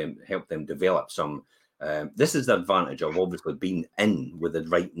them develop some. This is the advantage of obviously being in with the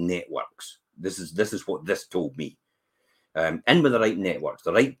right networks. This is what this told me. In with the right networks,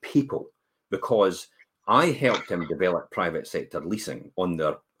 the right people, because I helped him develop private sector leasing on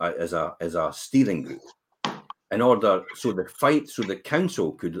their as a steering group, in order so the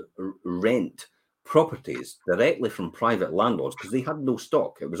council could rent properties directly from private landlords, because they had no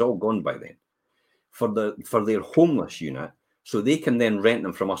stock. It was all gone by then, for their homeless unit, so they can then rent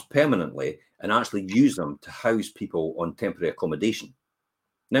them from us permanently and actually use them to house people on temporary accommodation.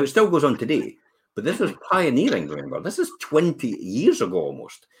 Now, it still goes on today, but this was pioneering, remember. This is 20 years ago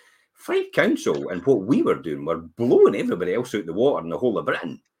almost. Fife Council and what we were doing were blowing everybody else out the water in the whole of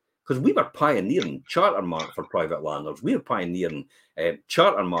Britain, because we were pioneering charter mark for private landlords. We were pioneering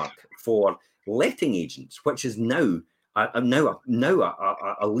charter mark for letting agents, which is now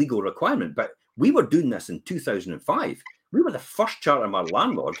a legal requirement. But we were doing this in 2005 We were the first charter mark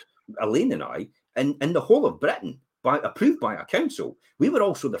landlord, Elaine and I, in the whole of Britain, approved by a council. We were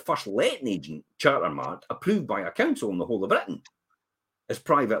also the first letting agent charter mark approved by a council in the whole of Britain as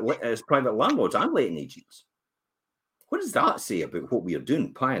private landlords and letting agents. What does that say about what we are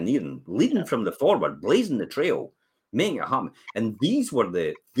doing? Pioneering, leading from the forward, blazing the trail, making it happen. And these were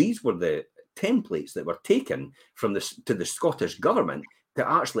the templates that were taken from to the Scottish government to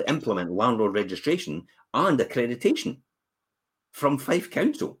actually implement landlord registration and accreditation from Fife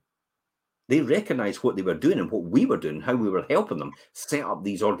Council. They recognised what they were doing and what we were doing, how we were helping them set up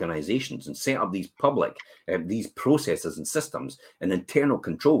these organisations and set up these these processes and systems and internal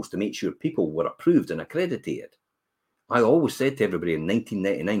controls to make sure people were approved and accredited. I always said to everybody in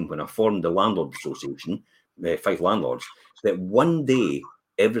 1999 when I formed the Landlord Association, Fife Landlords, that one day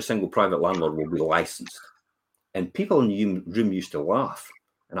every single private landlord will be licensed. And people in the room used to laugh.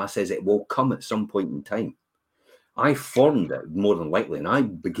 And I says, it will come at some point in time. I formed it more than likely, and I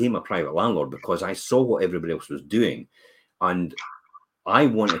became a private landlord because I saw what everybody else was doing. And I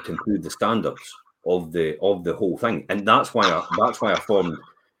wanted to improve the standards of the whole thing. And that's why I formed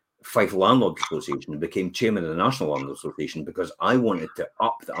Fife Landlord Association and became chairman of the National Landlord Association, because I wanted to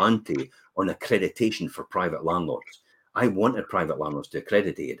up the ante on accreditation for private landlords. I wanted private landlords to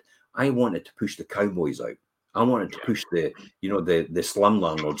accredit it. I wanted to push the cowboys out. I wanted to push the slum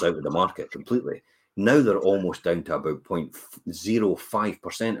landlords out of the market completely. Now they're almost down to about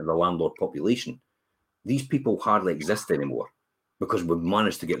 0.05% of the landlord population. These people hardly exist anymore because we've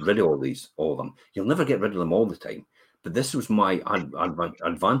managed to get rid of all of them. You'll never get rid of them all the time. But this was my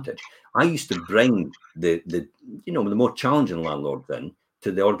advantage. I used to bring the more challenging landlords in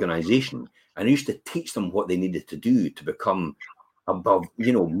to the organisation, and I used to teach them what they needed to do to become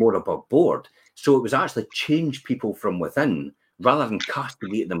more above board. So it was actually change people from within rather than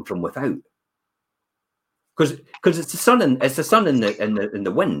castigate them from without. Because it's the sun in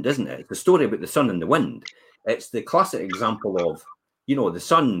the wind, isn't it? It's the story about the sun and the wind. It's the classic example of, the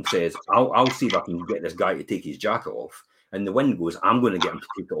sun says, I'll see if I can get this guy to take his jacket off. And the wind goes, I'm going to get him to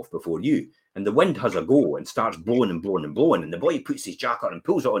take it off before you. And the wind has a go and starts blowing and blowing and blowing. And the boy puts his jacket on and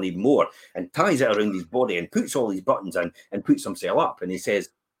pulls it on even more and ties it around his body and puts all these buttons in and puts himself up. And he says,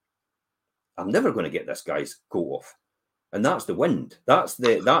 I'm never going to get this guy's coat off. And that's the wind. That's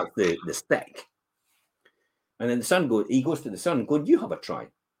the stick. And then he goes to the sun and goes, you have a try.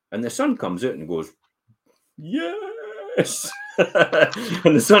 And the sun comes out and goes, yes.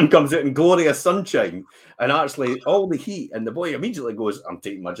 And the sun comes out in glorious sunshine and actually all the heat, and the boy immediately goes, I'm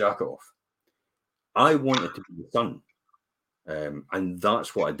taking my jacket off. I wanted to be the sun. And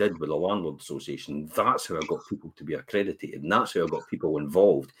that's what I did with the Landlord Association. That's how I got people to be accredited. And that's how I got people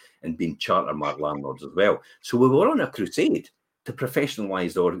involved in being charter mark landlords as well. So we were on a crusade to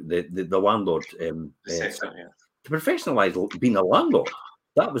professionalise the landlord, to professionalise being a landlord.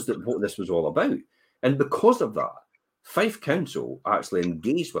 That was what this was all about. And because of that, Fife Council actually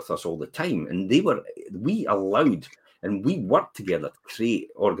engaged with us all the time, and we allowed and we worked together to create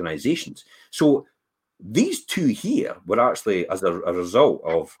organisations. So these two here were actually as a result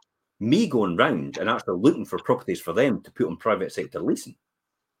of me going round and actually looking for properties for them to put on private sector leasing.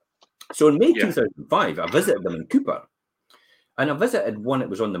 So in May 2005, I visited them in Cooper, and I visited one that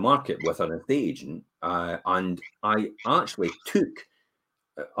was on the market with an estate agent, and I actually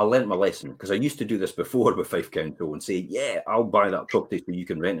I learnt my lesson, because I used to do this before with Fife Council and say, yeah, I'll buy that property so you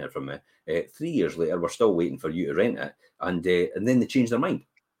can rent it from me. 3 years later, we're still waiting for you to rent it. And then they changed their mind.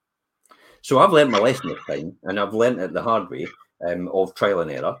 So I've learnt my lesson this time, and I've learnt it the hard way of trial and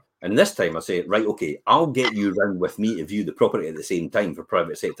error. And this time I say, right, okay, I'll get you round with me to view the property at the same time for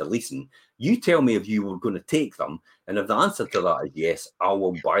private sector leasing. You tell me if you were going to take them. And if the answer to that is yes, I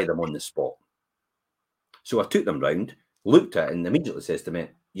will buy them on the spot. So I took them round, looked at it, and immediately says to me,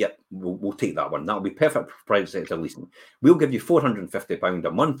 yep, we'll take that one. That'll be perfect for private sector leasing. We'll give you £450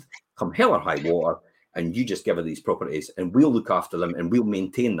 a month, come hell or high water, and you just give her these properties, and we'll look after them, and we'll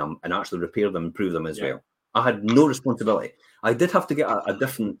maintain them, and actually repair them, improve them as well. I had no responsibility. I did have to get a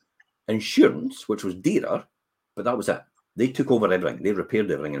different insurance, which was dearer, but that was it. They took over everything. They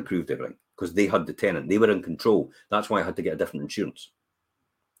repaired everything, improved everything, because they had the tenant. They were in control. That's why I had to get a different insurance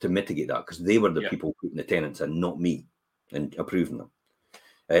to mitigate that, because they were the people putting the tenants in, not me, and approving them.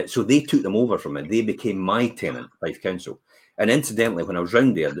 So they took them over from me. They became my tenant, Fife Council. And incidentally, when I was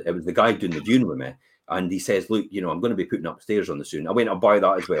round there, it was the guy doing the viewing with me, and he says, look, I'm going to be putting upstairs on the soon. I went, I'll buy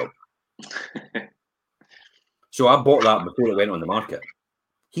that as well. So I bought that before it went on the market.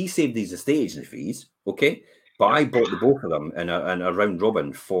 He saved these estate agency fees, okay? But I bought the both of them in a round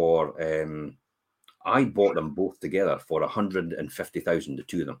robin for, I bought them both together for 150,000, the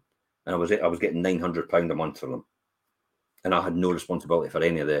two of them. And I was getting £900 a month for them. and I had no responsibility for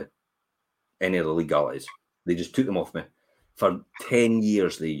any of the legalities. They just took them off me. For 10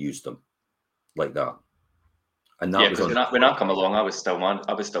 years, they used them like that. And that was when I come along, I was still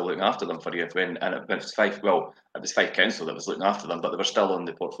looking after them for you it was Fife Council that was looking after them, but they were still on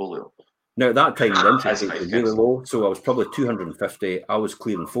the portfolio. Now at that time, the interest rate was really low, so I was probably 250. I was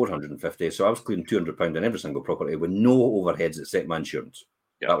clearing 450, so I was clearing £200 on every single property with no overheads except my insurance.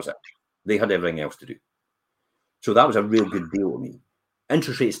 Yeah. That was it. They had everything else to do. So that was a real good deal to me.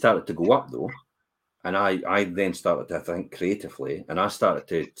 Interest rates started to go up though, and I then started to think creatively, and I started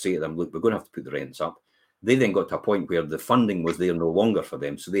to say to them, look, we're going to have to put the rents up. They then got to a point where the funding was there no longer for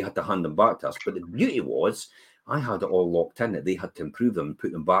them, so they had to hand them back to us. But the beauty was, I had it all locked in that they had to improve them and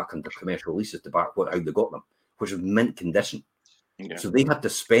put them back under commercial leases to back how they got them, which was mint condition. Yeah. So they had to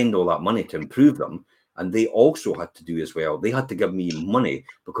spend all that money to improve them, and they also had to do as well. They had to give me money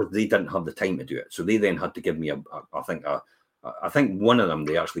because they didn't have the time to do it. So they then had to give me I think one of them,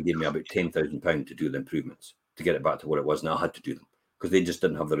 they actually gave me about £10,000 to do the improvements to get it back to what it was, and I had to do them because they just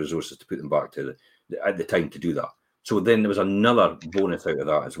didn't have the resources to put them back to at the time to do that. So then there was another bonus out of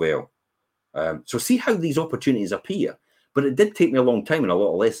that as well. So see how these opportunities appear. But it did take me a long time and a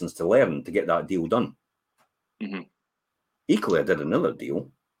lot of lessons to learn to get that deal done. Mm-hmm. Equally, I did another deal.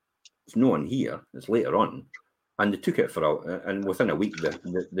 There's no one here. It's later on. And they took it and within a week,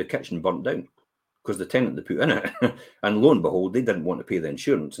 the kitchen burnt down because the tenant they put in it. And lo and behold, they didn't want to pay the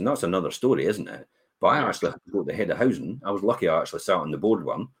insurance. And that's another story, isn't it? But I actually had to go to the head of housing. I was lucky I actually sat on the board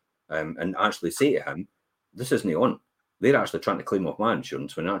with him and actually say to him, this isn't on. They're actually trying to claim off my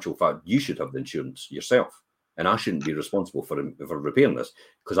insurance when in actual fact, you should have the insurance yourself. And I shouldn't be responsible for repairing this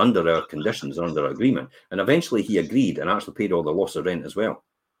because under our conditions and under our agreement. And eventually he agreed and actually paid all the loss of rent as well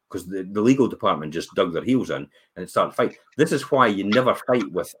because the legal department just dug their heels in and it started fight. This is why you never fight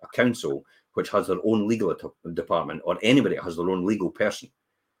with a council which has their own legal department or anybody that has their own legal person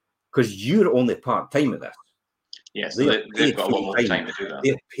because you're only part-time at this. Yes, yeah, so they've got a lot more time to do that.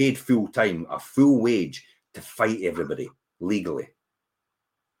 They're paid full-time, a full wage to fight everybody legally.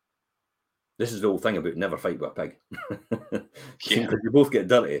 This is the whole thing about never fight with a pig. Because you both get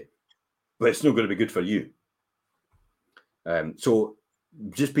dirty, but it's not going to be good for you. So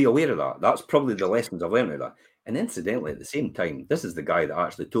just be aware of that. That's probably the lessons I've learned out of that. And incidentally, at the same time, this is the guy that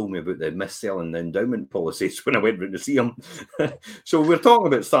actually told me about the mis-selling the endowment policies when I went round to see him. So we're talking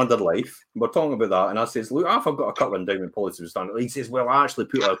about Standard Life. We're talking about that. And I says, look, I've got a couple of endowment policies with Standard Life. He says, well, I actually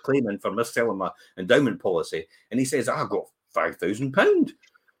put a claim in for mis-selling my endowment policy. And he says, I got £5,000.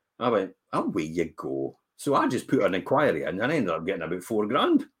 I went, away you go. So I just put an inquiry in and I ended up getting about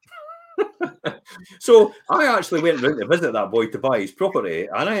 £4,000. So I actually went round to visit that boy to buy his property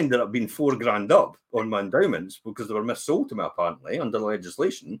and I ended up being £4,000 up on my endowments because they were mis-sold to me apparently under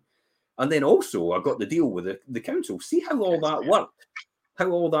legislation. And then also I got the deal with the council. See how all that worked, how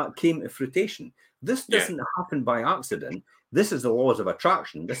all that came to fruition. This doesn't happen by accident. This is the laws of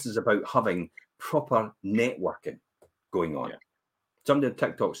attraction. This is about having proper networking going on. Yeah. Somebody on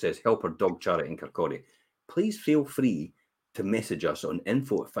TikTok says, help our dog charity in Kirkcaldy. Please feel free to message us on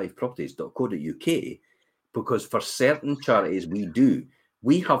info@fiveproperties.co.uk because for certain charities we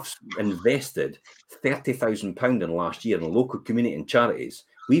have invested £30,000 in last year in local community and charities.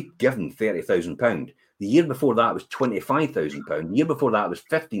 We've given £30,000. The year before that was £25,000. The year before that was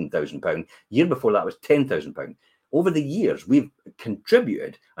 £15,000. The year before that was £10,000. Over the years, we've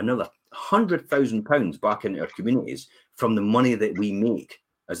contributed another £100,000 back into our communities from the money that we make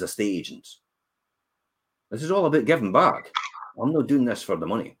as estate agents. This is all about giving back. I'm not doing this for the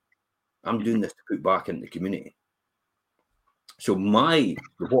money. I'm doing this to put back into the community. So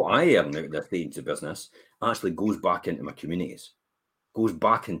what I earn out of this agency business actually goes back into my communities, goes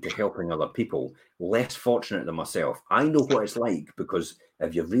back into helping other people less fortunate than myself. I know what it's like because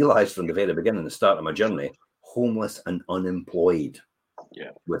if you've realised from the very beginning, the start of my journey, homeless and unemployed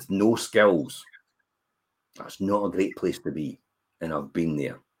with no skills, that's not a great place to be. And I've been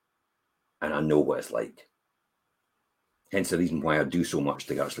there and I know what it's like. Hence the reason why I do so much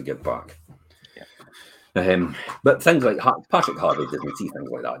to actually give back. Yeah. But things like Patrick Harvey doesn't see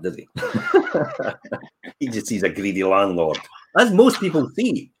things like that, does he? He just sees a greedy landlord, as most people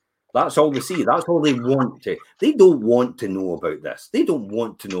see. That's all they see. That's all they want to. They don't want to know about this. They don't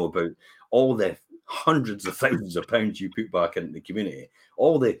want to know about all the hundreds of thousands of pounds you put back into the community,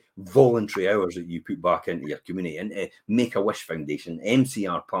 all the voluntary hours that you put back into your community, into Make-A-Wish Foundation,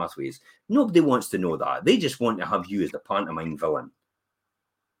 MCR Pathways. Nobody wants to know that. They just want to have you as the pantomime villain.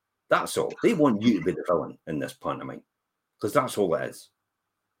 That's all. They want you to be the villain in this pantomime because that's all it is.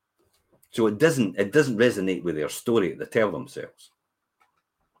 So it doesn't resonate with their story that they tell themselves.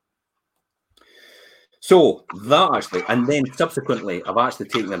 So that actually, and then subsequently, I've actually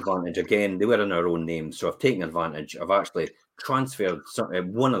taken advantage again. They were in our own names, so I've taken advantage. I've actually transferred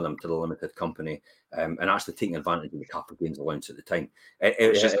one of them to the limited company, and actually taken advantage of the capital gains allowance at the time. I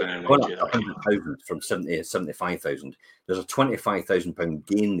was just going to Gone remind up to you that. 100,000 from 75,000. There's a £25,000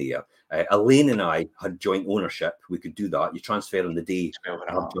 gain there. Elaine and I had joint ownership. We could do that. You transfer on the day to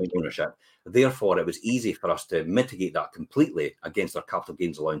have joint ownership. Therefore, it was easy for us to mitigate that completely against our capital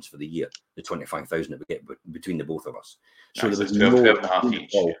gains allowance for the year, the 25,000 that we get between the both of us. So nice. there was 12 no and a half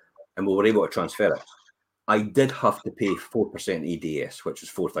each. And we were able to transfer it. I did have to pay 4% EDS, which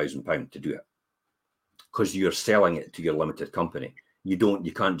was £4,000 to do it, because you're selling it to your limited company. You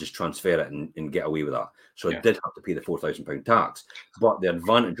can't just transfer it and get away with that. So I did have to pay the £4,000 tax. But the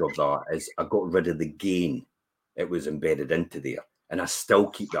advantage of that is I got rid of the gain. It was embedded into there, and I still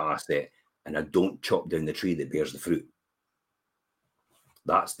keep the asset, and I don't chop down the tree that bears the fruit.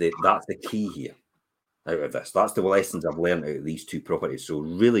 That's the key here out of this. That's the lessons I've learned out of these two properties. So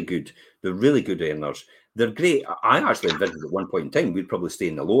really good. They're really good earners. They're great. I actually envisioned at one point in time we'd probably stay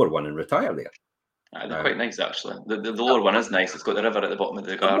in the lower one and retire there. They're quite nice, actually. The lower one is nice. It's got the river at the bottom of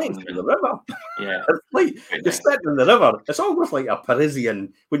the garden. The river. Yeah. It's like you're sitting in the river. It's almost like a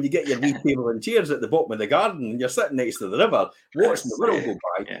Parisian when you get your wee table and chairs at the bottom of the garden and you're sitting next to the river, watching the world go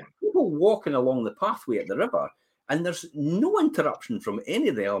by. Yeah. People walking along the pathway at the river, and there's no interruption from any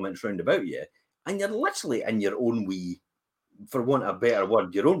of the elements round about you. And you're literally in your own wee, for want of a better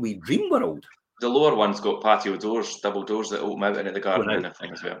word, your own wee dream world. The lower one's got patio doors, double doors that open out into the garden and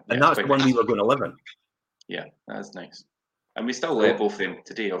everything as well. And that's the one we were going to live in. Yeah, that's nice. And we still let both of them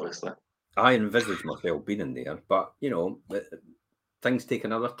today, obviously. I envisage myself being in there, but, you know, things take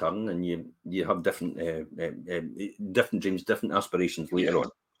another turn and you have different dreams, different aspirations later on.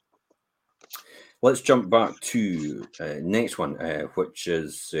 Let's jump back to next one, which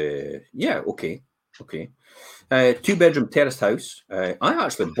is, okay. 2-bedroom terraced house. I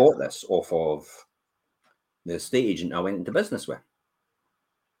actually bought this off of the estate agent I went into business with.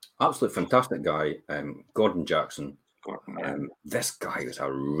 Absolute fantastic guy, Gordon Jackson. This guy was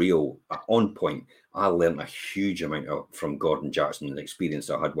a real on point. I learned a huge amount from Gordon Jackson and the experience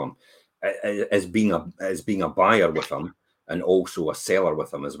I had with him. As being a buyer with him and also a seller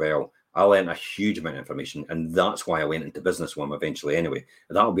with him as well. I learned a huge amount of information, and that's why I went into business with him eventually anyway.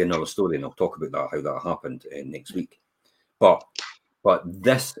 That'll be another story, and I'll talk about that, how that happened next week. But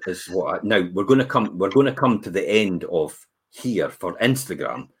this is what now we're going to come to the end of here for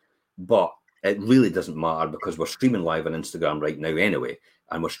Instagram, but it really doesn't matter because we're streaming live on Instagram right now anyway,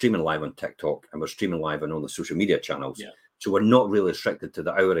 and we're streaming live on TikTok, and we're streaming live on all the social media channels. Yeah. So we're not really restricted to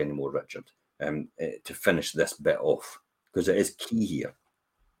the hour anymore, Richard, to finish this bit off, because it is key here.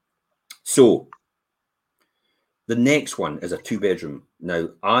 So the next one is a 2-bedroom. Now,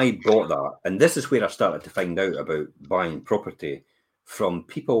 I bought that, and this is where I started to find out about buying property from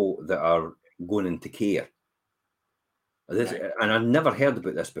people that are going into care. And I'd never heard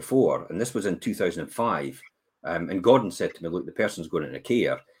about this before, and this was in 2005. And Gordon said to me, look, the person's going into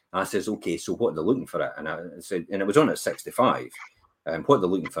care. And I says, okay, so what are they looking for it? And I said, and it was on at 65. What they're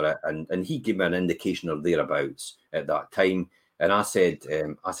looking for it, and he gave me an indication of thereabouts at that time. And I said,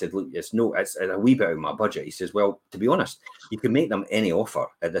 look, it's a wee bit out of my budget. He says, well, to be honest, you can make them any offer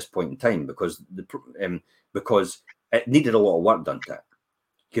at this point in time because it needed a lot of work done to it.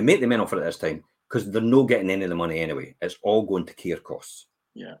 You can make them any offer at this time because they're not getting any of the money anyway. It's all going to care costs.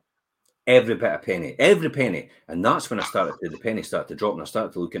 Yeah. Every bit of penny, every penny. And that's when the penny started to drop and I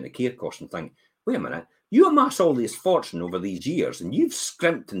started to look into care costs and think, wait a minute, you amass all this fortune over these years and you've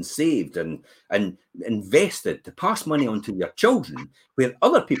scrimped and saved and invested to pass money on to your children where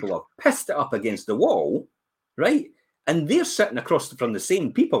other people have pissed it up against the wall, right? And they're sitting across from the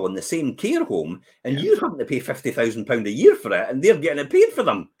same people in the same care home and you're having to pay £50,000 a year for it and they're getting it paid for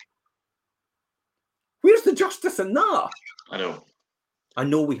them. Where's the justice in that? I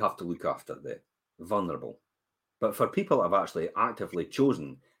know we have to look after the vulnerable, but for people that have actually actively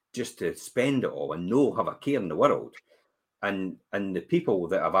chosen just to spend it all and no have a care in the world, and the people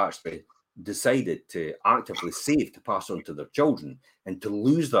that have actually decided to actively save to pass on to their children and to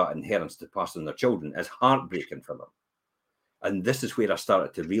lose that inheritance to pass on their children is heartbreaking for them. And this is where I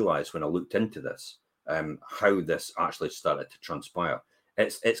started to realise when I looked into this, how this actually started to transpire.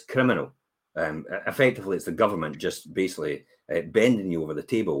 It's criminal. Effectively, it's the government just basically bending you over the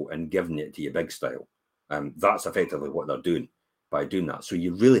table and giving it to you big style. That's effectively what they're doing by doing that. So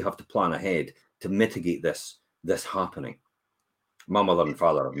you really have to plan ahead to mitigate this happening. My mother and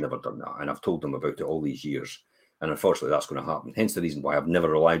father have never done that, and I've told them about it all these years. And unfortunately, that's going to happen. Hence the reason why I've never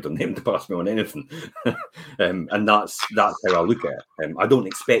relied on them to pass me on anything. And that's how I look at it. I don't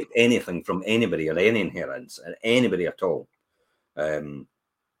expect anything from anybody or any inheritance and anybody at all.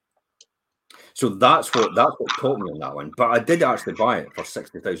 So that's what taught me on that one. But I did actually buy it for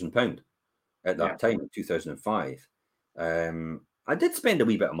 £60,000 at that time in 2005. I did spend a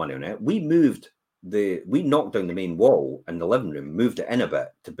wee bit of money on it. We knocked down the main wall in the living room, moved it in a bit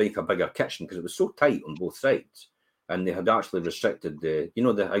to make a bigger kitchen because it was so tight on both sides. And they had actually restricted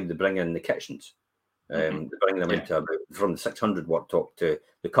how they bring in the kitchens. They bring them into about, from the 600 watt top they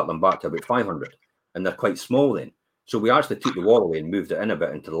cut them back to about 500, and they're quite small then. So we actually took the wall away and moved it in a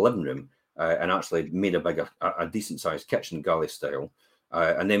bit into the living room, and actually made a decent sized kitchen, galley style.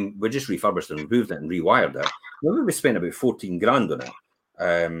 And then we just refurbished and removed it and rewired it. Maybe we spent about 14 grand on it.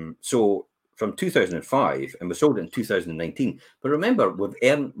 So from 2005, and we sold it in 2019. But remember, we've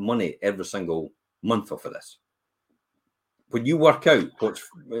earned money every single month off of this. When you work out what's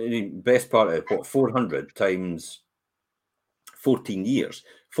the best part of what 400 times 14 years,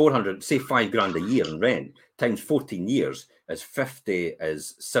 400, say 5 grand a year in rent, times 14 years is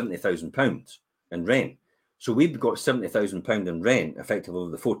 £70,000 in rent. So we've got £70,000 in rent effectively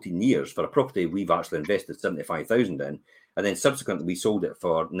over the 14 years for a property we've actually invested 75,000 in, and then subsequently we sold it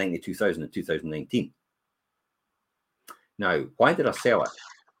for 92,000 in 2019. Now, why did I sell it?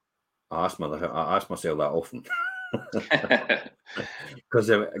 I ask myself that often.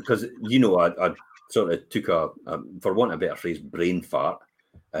 Because I sort of took for want of a better phrase, brain fart,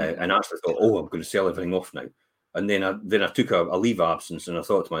 and actually thought, I'm going to sell everything off now. And then I took a leave of absence, and I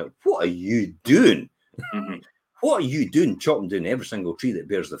thought to myself, what are you doing? What are you doing, chopping down every single tree that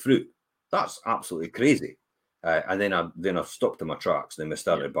bears the fruit? That's absolutely crazy. And then I stopped in my tracks, and then we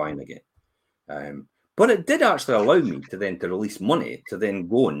started buying again. But it did actually allow me to release money to then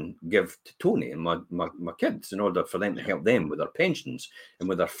go and give to Tony and my kids in order for them to help them with their pensions and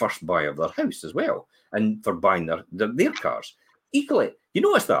with their first buy of their house as well, and for buying their cars. Equally, you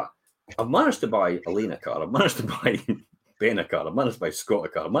notice that I've managed to buy Elaine a car, I've managed to buy Ben a car, I've managed to buy Scott a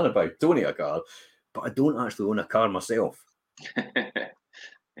car, I've managed to buy Tony a car, but I don't actually own a car myself.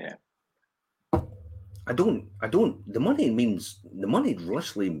 Yeah. I don't. The money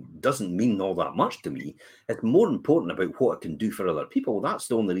literally doesn't mean all that much to me. It's more important about what it can do for other people. That's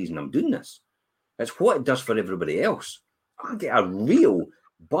the only reason I'm doing this. It's what it does for everybody else. I get a real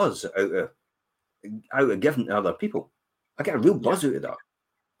buzz out of giving to other people. I get a real buzz out of that.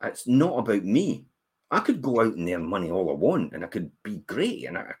 It's not about me. I could go out and earn money all I want, and I could be great,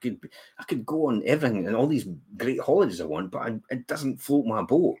 and I could go on everything and all these great holidays I want, but it doesn't float my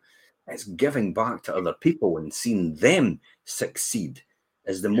boat. It's giving back to other people and seeing them succeed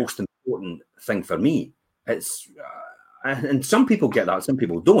is the most important thing for me. It's and some people get that, some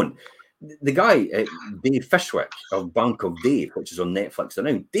people don't. The guy, Dave Fishwick of Bank of Dave, which is on Netflix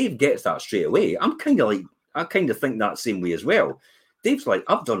now, Dave gets that straight away. I kind of think that same way as well. Dave's like,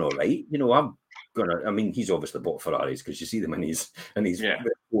 I've done all right. He's obviously bought Ferraris because you see them in his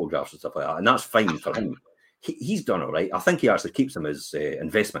photographs and stuff like that, and that's fine for him. He's done all right. I think he actually keeps them as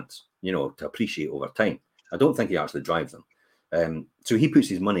investments, to appreciate over time. I don't think he actually drives them. So he puts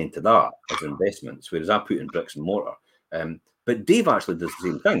his money into that as investments, whereas I put in bricks and mortar. But Dave actually does the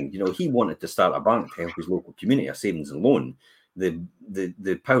same thing. He wanted to start a bank to help his local community, a savings and loan. The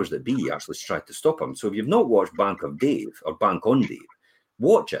powers that be actually tried to stop him. So if you've not watched Bank of Dave or Bank on Dave,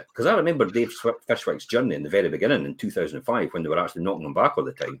 watch it. Because I remember Dave Fishwick's journey in the very beginning in 2005 when they were actually knocking him back all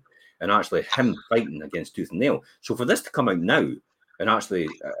the time. And actually him fighting against tooth and nail. So for this to come out now, and actually,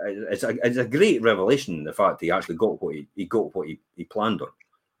 it's a great revelation, the fact he actually got what he planned on.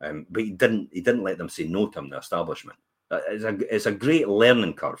 But he didn't let them say no to him, the establishment. It's a great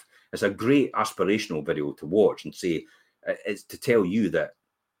learning curve. It's a great aspirational video to watch and say, it's to tell you that,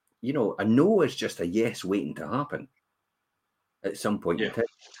 a no is just a yes waiting to happen at some point in time.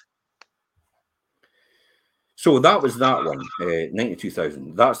 So that was that one,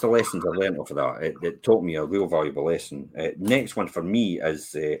 92,000. That's the lessons I've learned off of that. It taught me a real valuable lesson. Next one for me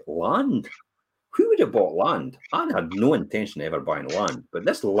is land. Who would have bought land? I had no intention of ever buying land, but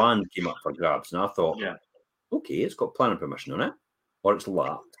this land came up for grabs, and I thought, okay, it's got planning permission on it, or it's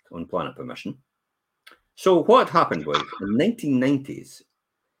lapped on planning permission. So what happened was, in the 1990s,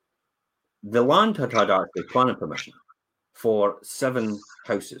 the land had actually planning permission for 7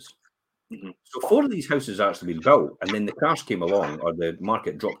 houses. So 4 of these houses actually been built, and then the crash came along, or the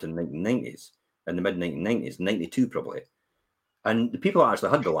market dropped in the 1990s, in the mid-1990s, 92 probably. And the people that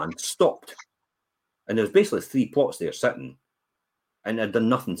actually had the land stopped. And there was basically 3 plots there sitting, and they'd done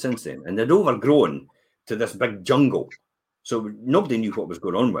nothing since then. And they'd overgrown to this big jungle. So nobody knew what was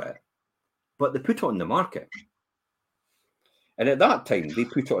going on with it. But they put it on the market. And at that time, they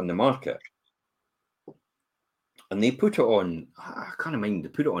put it on the market. And they put it on, I can't mind, they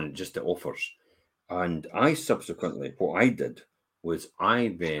put it on just at offers. And I subsequently, what I did was I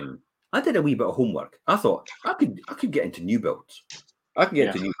did a wee bit of homework. I thought I could get into new builds. I can get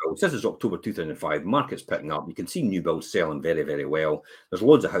into new builds. This is October 2005. Market's picking up. You can see new builds selling very, very well. There's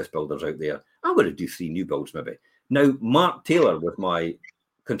loads of house builders out there. I'm going to do 3 new builds maybe. Now, Mark Taylor was my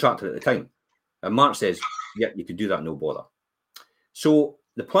contractor at the time. And Mark says, yeah, you could do that, no bother. So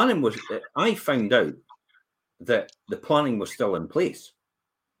the planning was, I found out that the planning was still in place.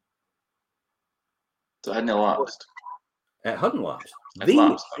 So it hadn't lapsed. It hadn't lapsed.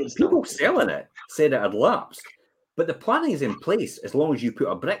 People selling it said it had lapsed. But the planning is in place as long as you put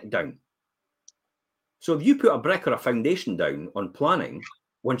a brick down. So if you put a brick or a foundation down on planning,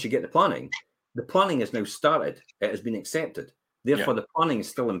 once you get the planning is now started. It has been accepted. Therefore, the planning is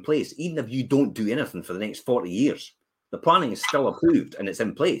still in place. Even if you don't do anything for the next 40 years, the planning is still approved and it's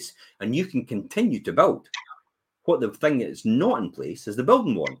in place. And you can continue to build. What the thing that is not in place is the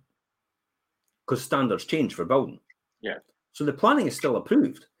building warrant. Because standards change for building. Yeah. So the planning is still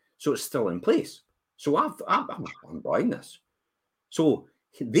approved. So it's still in place. So I'm buying this. So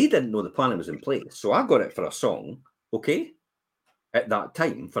they didn't know the planning was in place. So I got it for a song, okay, at that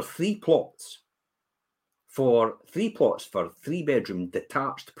time for 3 plots. For 3-bedroom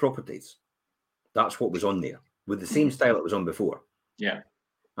detached properties. That's what was on there with the same style it was on before. Yeah.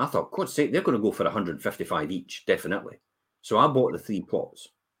 I thought, God's sake, they're going to go for 155 each, definitely. So I bought the 3 plots.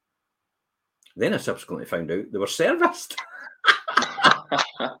 Then I subsequently found out they were serviced.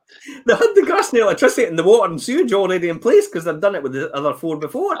 They had the gas and the electricity and the water and sewage already in place because they'd done it with the other 4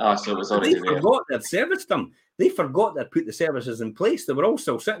 before. So it was already there. They forgot they'd serviced them. They forgot they'd put the services in place. They were all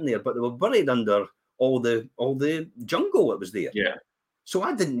still sitting there, but they were buried under all the jungle that was there. Yeah. So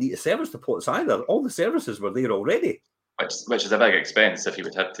I didn't need to service the plots either. All the services were there already. Which is a big expense if you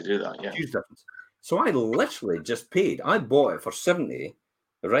would have to do that. Yeah. Huge difference. So I literally just paid. I bought it for 70,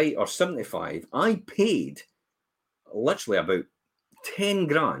 right, or 75. I paid literally about 10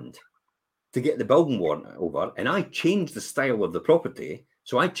 grand to get the building warrant over, and I changed the style of the property.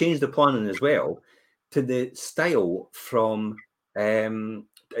 So I changed the planning as well to the style from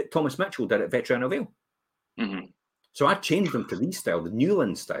Thomas Mitchell did at Veterano Vale. Mm-hmm. So I changed them to these style, the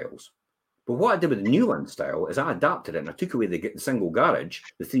Newland styles. But what I did with the Newland style is I adapted it and I took away the single garage,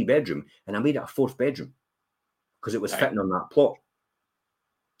 the 3-bedroom, and I made it a 4th bedroom because it was fitting on that plot.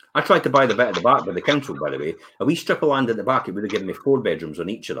 I tried to buy the bit at the back by the council, by the way. A wee strip of land at the back, it would have given me 4 bedrooms on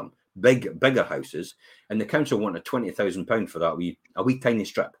each of them, bigger houses, and the council wanted £20,000 for that a wee tiny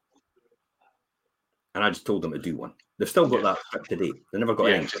strip. And I just told them to do one. They've still got that strip today. They never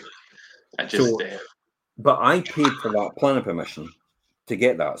got anything. But I paid for that planning permission to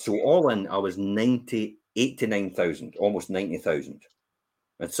get that. So all in, I was 89,000, almost 90,000.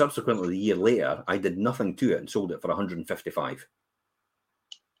 And subsequently, the year later, I did nothing to it and sold it for 155.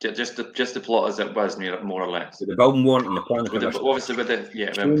 Just the plot as it was, more or less. So the building warrant and the planning permission. Obviously, with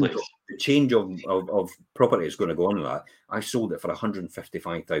the change of property is going to go on with that. I sold it for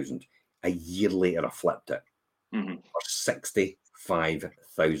 155,000. A year later, I flipped it for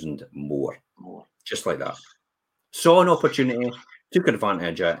 65,000 more. Just like that. Saw an opportunity, took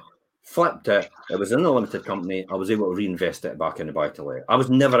advantage of it, flipped it. It was in a limited company. I was able to reinvest it back in the buy-to-let. I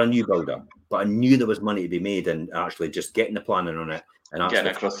was never a new builder, but I knew there was money to be made in actually just getting the planning on it and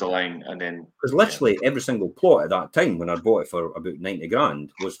getting across the line. And then because literally every single plot at that time when I bought it for about 90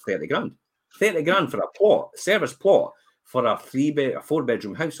 grand was 30 grand. 30 grand for a plot, service plot for a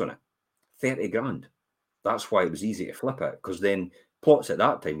 4-bedroom house on it. 30 grand. That's why it was easy to flip it, because then plots at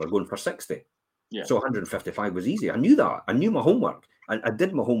that time were going for 60. Yeah. So 155 was easy. I knew that. I knew my homework. I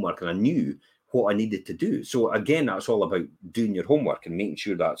did my homework and I knew what I needed to do. So again, that's all about doing your homework and making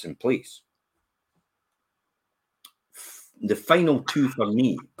sure that's in place. The final 2 for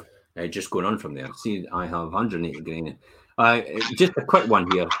me, just going on from there. See, I have 180 grand. Just a quick one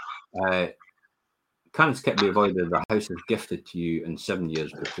here. Can it be avoided? The house is gifted to you in 7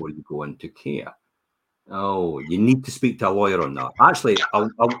 years before you go into care. Oh, you need to speak to a lawyer on that. Actually,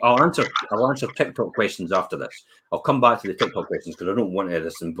 I'll answer TikTok questions after this. I'll come back to the TikTok questions because I don't want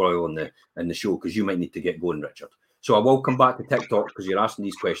this embroil in the show because you might need to get going, Richard. So I will come back to TikTok because you're asking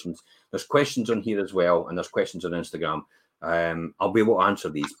these questions. There's questions on here as well, and there's questions on Instagram. I'll be able to answer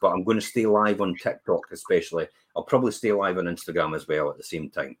these, but I'm going to stay live on TikTok especially. I'll probably stay live on Instagram as well at the same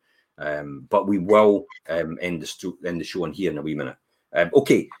time. But we will end the show on here in a wee minute.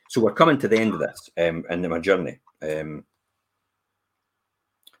 Okay, so we're coming to the end of this and my journey.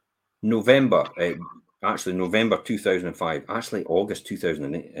 November 2005, actually August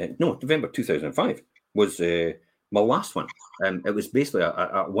 2008, no, November 2005 was My last one. It was basically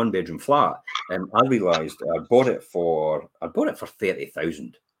a one-bedroom flat. I realised I bought it for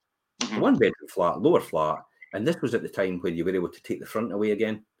 30,000. One-bedroom flat, lower flat, and this was at the time when you were able to take the front away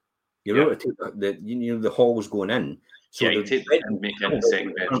again. You were able to take the halls going in. So the bedroom, make it a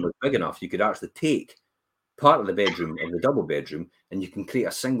second bedroom was big enough. You could actually take part of the bedroom of the double bedroom, and you can create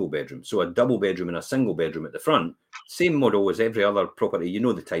a single bedroom. So a double bedroom and a single bedroom at the front. Same model as every other property. You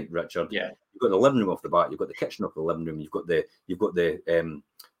know the type, Richard. Yeah. You've got the living room off the back. You've got the kitchen off the living room. You've got the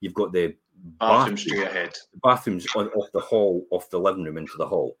bathroom straight ahead. Bathrooms off the hall, off the living room into the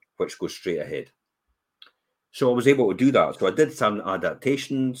hall, which goes straight ahead. So I was able to do that. So I did some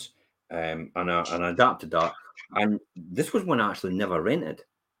adaptations, and I adapted that. And this was one I actually never rented.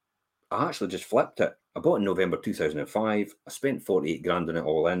 I actually just flipped it. I bought it in November 2005. I spent 48 grand on it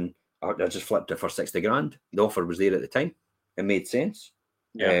all in. I just flipped it for 60 grand. The offer was there at the time. It made sense.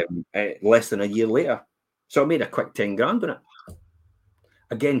 Yeah. Less than a year later. So I made a quick 10 grand on it.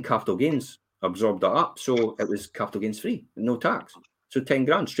 Again, capital gains absorbed that up. So it was capital gains free, no tax. So 10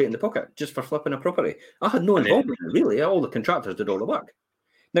 grand straight in the pocket just for flipping a property. I had no involvement in it, really. All the contractors did all the work.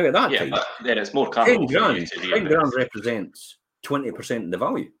 Now at that time, but then it's more capital. 10 grand represents 20% of the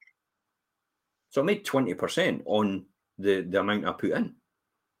value. So I made 20% on the amount I put in.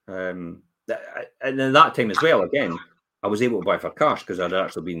 And at that time as well, again, I was able to buy for cash because I'd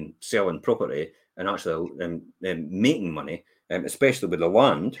actually been selling property and actually making money, especially with the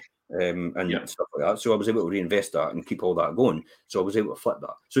land and stuff like that. So I was able to reinvest that and keep all that going. So I was able to flip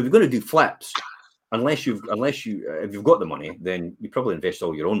that. So if you're going to do flips, if you've got the money, then you probably invest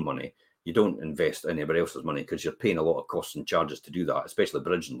all your own money. You don't invest anybody else's money because you're paying a lot of costs and charges to do that, especially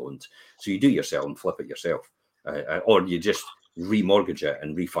bridging loans. So you do yourself and flip it yourself, or you just remortgage it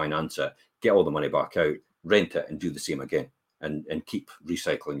and refinance it, get all the money back out, rent it, and do the same again, and keep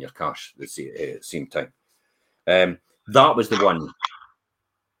recycling your cash at the same time. That was the one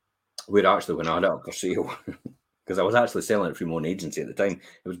where actually when I had it up for sale, because I was actually selling it through my own agency at the time.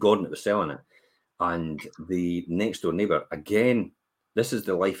 It was Gordon that was selling it, and the next door neighbour again. This is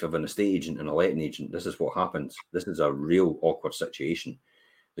the life of an estate agent and a letting agent. This is what happens. This is a real awkward situation.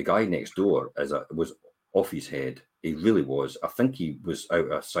 The guy next door was off his head. He really was. I think he was out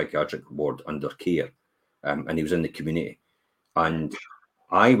of a psychiatric ward under care, and he was in the community. And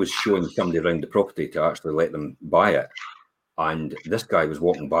I was showing somebody around the property to actually let them buy it. And this guy was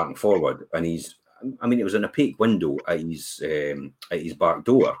walking back and forward, and it was an opaque window at his back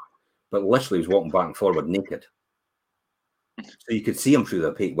door, but literally he was walking back and forward naked. So you could see him through the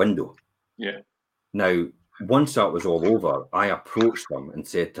opaque window. Yeah. Now, once that was all over, I approached him and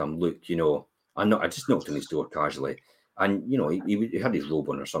said to him, "Look, I just knocked on his door casually, and he had his robe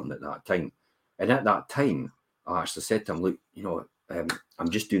on or something at that time. And at that time, I actually said to him, "Look, I'm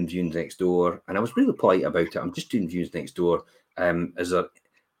just doing viewings next door," and I was really polite about it. "I'm just doing viewings next door. Is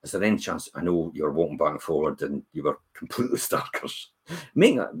there any chance? I know you're walking back and forward, and you were completely starkers,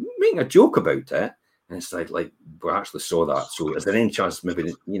 making a joke about it." And it's like we actually saw that. So is there any chance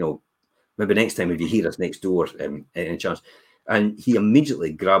maybe next time if you hear us next door, any chance? And he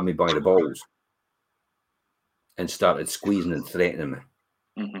immediately grabbed me by the balls and started squeezing and threatening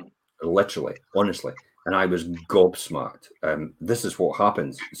me. Literally, honestly. And I was gobsmacked. This is what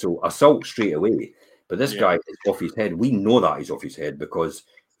happens. So assault straight away. But this guy is off his head. We know that he's off his head because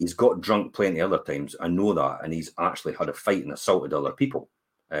he's got drunk plenty other times. I know that. And he's actually had a fight and assaulted other people.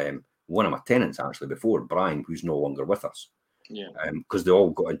 One of my tenants actually before, Brian, who's no longer with us, because they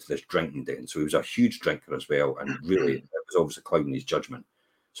all got into this drinking den. So he was a huge drinker as well, and really it was obviously clouding his judgment.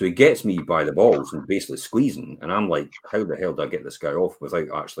 So he gets me by the balls and basically squeezing, and I'm like, how the hell do I get this guy off without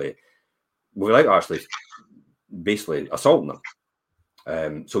actually basically assaulting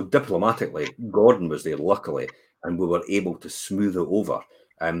him? So diplomatically, Gordon was there luckily, and we were able to smooth it over.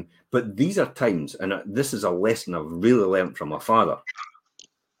 But these are times, and this is a lesson I've really learned from my father.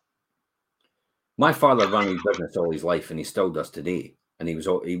 My father ran his business all his life, and he still does today. And he was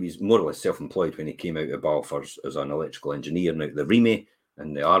more or less self-employed when he came out of Balfour as an electrical engineer and out of the REME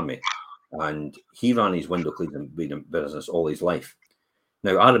and the army. And he ran his window cleaning business all his life.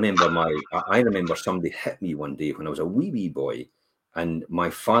 Now I remember somebody hit me one day when I was a wee boy, and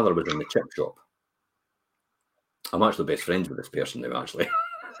my father was in the chip shop. I'm actually best friends with this person now. Actually,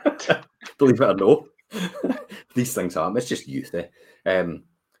 believe it or not, these things happen. It's just youth, eh?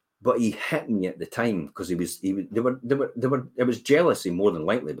 But he hit me at the time because it was jealousy more than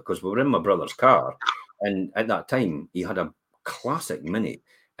likely, because we were in my brother's car, and at that time he had a classic Mini,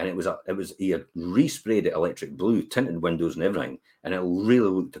 and he had resprayed it electric blue, tinted windows and everything, and it really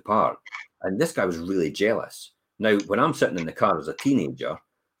looked the part. And this guy was really jealous. Now, when I'm sitting in the car as a teenager,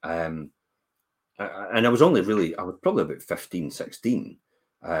 And I was probably about 15, 16,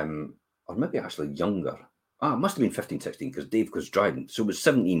 or maybe actually younger. It must have been 15, 16 because Dave was driving. So it was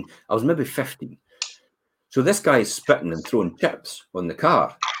 17. I was maybe 15. So this guy's spitting and throwing chips on the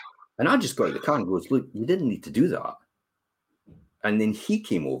car. And I just got out of the car and goes, look, you didn't need to do that. And then he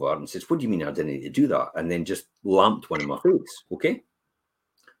came over and says, what do you mean I didn't need to do that? And then just lamped one in my face. Okay.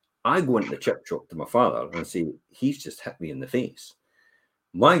 I go into the chip shop to my father and say, he's just hit me in the face.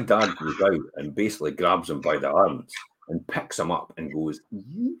 My dad goes out and basically grabs him by the arms and picks him up and goes,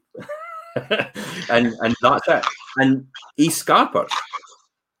 and that's it. And he's scarpered.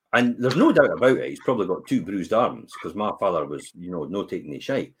 And there's no doubt about it. He's probably got 2 bruised arms because my father was, no taking his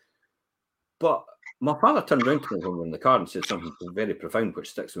shite. But my father turned around to me when we were in the car and said something very profound, which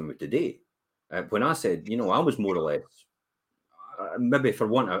sticks with me today. When I said, I was more or less, I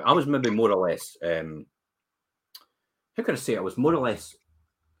was maybe more or less, how can I say? I was more or less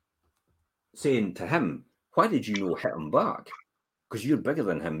saying to him, why did you not hit him back? Because you're bigger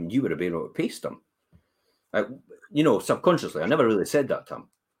than him. You would have been able to paste him. Subconsciously, I never really said that to him.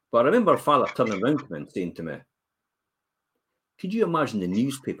 But I remember father turning around to me and saying to me, could you imagine the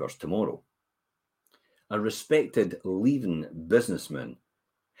newspapers tomorrow? A respected leaving businessman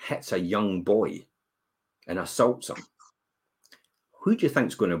hits a young boy and assaults him. Who do you think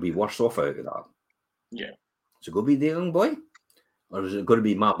is going to be worse off out of that? Yeah. Is it going to be the young boy? Or is it going to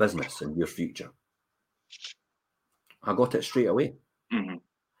be my business and your future? I got it straight away. Mm-hmm.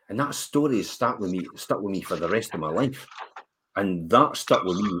 And that story stuck with me for the rest of my life. And that stuck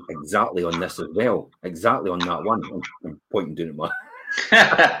with me exactly on this as well. Exactly on that one. I'm pointing down at my...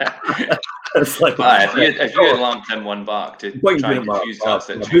 It's like, if you had lamped him one back to try and confuse that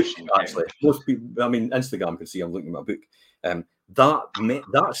situation. Actually, most people, Instagram can see I'm looking at my book.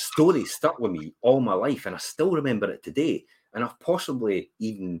 That story stuck with me all my life, and I still remember it today. And I've possibly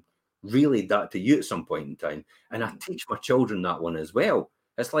even relayed that to you at some point in time. And I teach my children that one as well.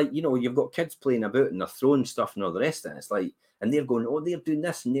 It's like, you've got kids playing about and they're throwing stuff and all the rest of it. It's like, and they're going, oh, they're doing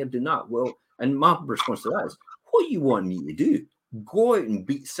this and they're doing that. Well, and my response to that is, what you want me to do? Go out and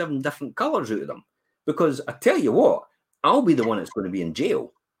beat 7 different colours out of them. Because I tell you what, I'll be the one that's going to be in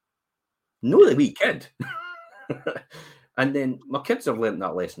jail. No, the wee kid. And then my kids have learned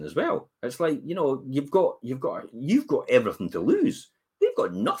that lesson as well. It's like, you've got everything to lose. They've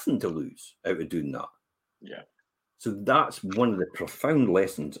got nothing to lose out of doing that. Yeah. So that's one of the profound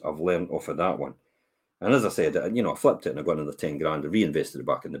lessons I've learned off of that one. And as I said, I flipped it and I got another 10 grand, I reinvested it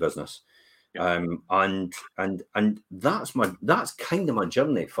back in the business. Yeah. And that's kind of my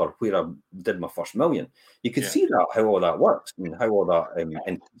journey for where I did my first million. You could see that how all that works and how all that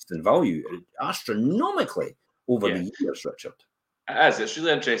increased in value astronomically over the years, Richard. It is. It's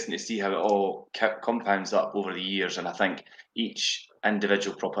really interesting to see how it all compounds up over the years. And I think each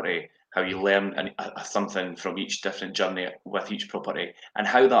individual property, how you learn something from each different journey with each property, and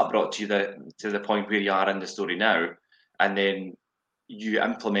how that brought you to the point where you are in the story now, and then you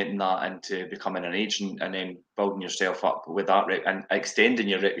implementing that into becoming an agent, and then building yourself up with that and extending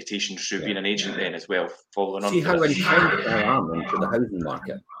your reputation through being an agent then as well. Following on. See how entrenched I am into the housing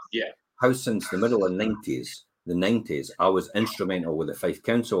market. Yeah. How since the middle of the 90s, I was instrumental with the Fife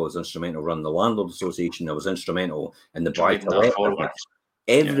Council. I was instrumental running the Landlord Association. I was instrumental in the buy-to-let business.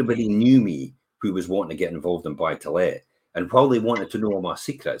 Everybody knew me who was wanting to get involved in buy-to-let. And while they wanted to know all my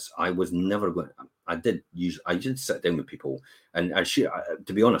secrets, I was never going. I did sit down with people, and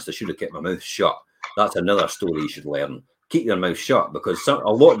to be honest, I should have kept my mouth shut. That's another story you should learn. Keep your mouth shut, because a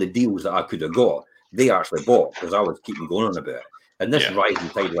lot of the deals that I could have got, they actually bought because I was keeping going on about it. And this rising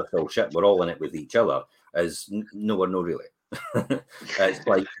tide lifts all ship. We're all in it with each other. Is no, we're not really. It's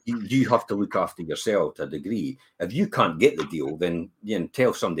like you have to look after yourself to a degree. If you can't get the deal, then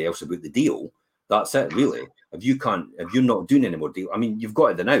tell somebody else about the deal. That's it, really. If you're not doing any more deals, you've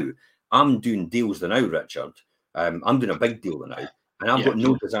got it now. I'm doing deals now, Richard. I'm doing a big deal now, and I've got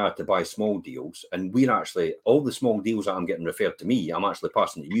no desire to buy small deals. And we're actually, all the small deals that I'm getting referred to me, I'm actually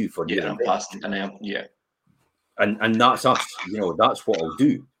passing to you for your investment. And that's us. That's what I'll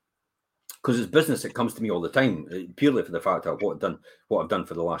do. Because it's business that comes to me all the time, purely for the fact of what I've done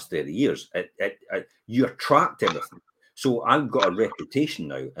for the last 30 years. You attract everything. So I've got a reputation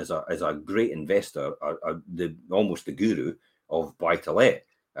now as a great investor, almost the guru of buy-to-let.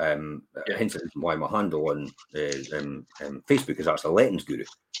 Hence why my handle on Facebook is actually Lettings Guru,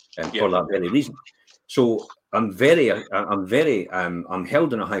 for that very reason. So I'm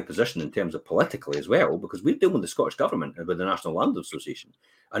held in a high position in terms of politically as well, because we're dealing with the Scottish Government and with the National Landlord Association,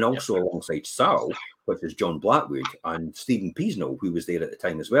 and also alongside SAL, which is John Blackwood and Stephen Peasnell, who was there at the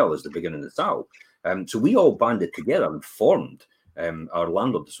time as well as the beginning of SAL. So we all banded together and formed our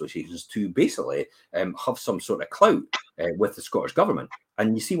landlord associations to basically have some sort of clout with the Scottish government.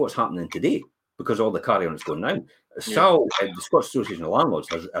 And you see what's happening today because all the carry-on is going now. So the Scottish Association of Landlords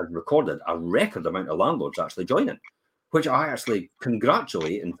has recorded a record amount of landlords actually joining, which I actually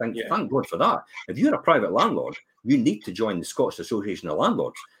congratulate and think, thank God for that. If you're a private landlord, you need to join the Scottish Association of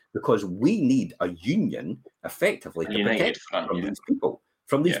Landlords because we need a union effectively to protect from these people,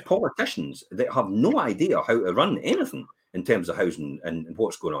 from these politicians that have no idea how to run anything in terms of housing and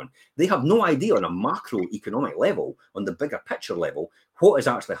what's going on. They have no idea on a macroeconomic level, on the bigger picture level, what is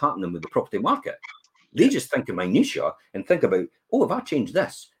actually happening with the property market. They just think of minutiae and think about, oh, if I change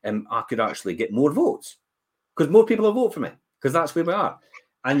this, I could actually get more votes because more people will vote for me because that's where we are.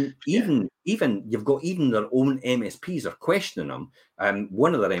 And even you've got even their own MSPs are questioning them.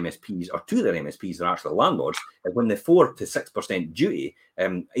 One of their MSPs or two of their MSPs are actually landlords. When the 4 to 6% duty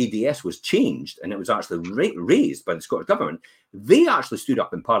ADS was changed and it was actually raised by the Scottish government, they actually stood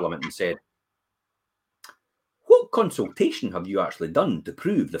up in Parliament and said, what consultation have you actually done to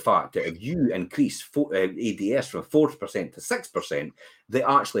prove the fact that if you increase ADS from 4% to 6%, that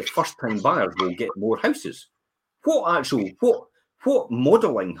actually first-time buyers will get more houses? What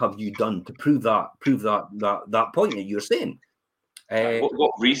modelling have you done to prove that point that you're saying?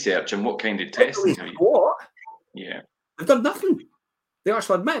 What research and what kind of testing have you? What? Yeah, they've done nothing. They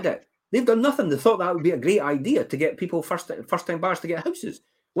actually admitted it. They've done nothing. They thought that would be a great idea to get people first-time buyers to get houses.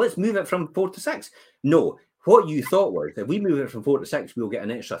 Let's move it from 4 to 6. No. What you thought was, if we move it from 4 to 6, we'll get an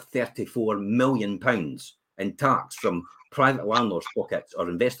extra £34 million in tax from private landlords' pockets or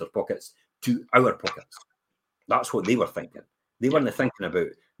investors' pockets to our pockets. That's what they were thinking. They weren't thinking about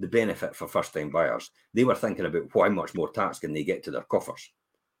the benefit for first-time buyers. They were thinking about how much more tax can they get to their coffers.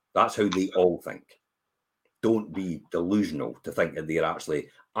 That's how they all think. Don't be delusional to think that they're actually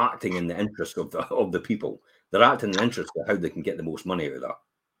acting in the interest of the people. They're acting in the interest of how they can get the most money out of that.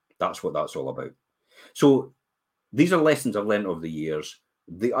 That's what that's all about. So these are lessons I've learned over the years.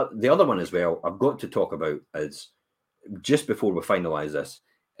 The other one as well I've got to talk about is, just before we finalise this,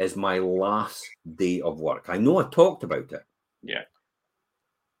 is my last day of work. I know I talked about it. Yeah.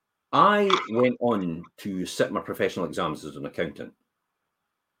 I went on to sit my professional exams as an accountant.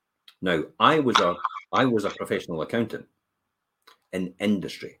 Now, I was a professional accountant in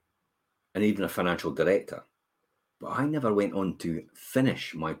industry and even a financial director, but I never went on to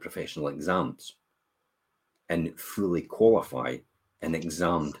finish my professional exams and fully qualify an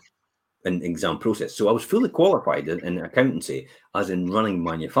exam process. So I was fully qualified in accountancy as in running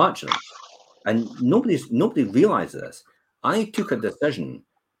manufacturing. And nobody realized this. I took a decision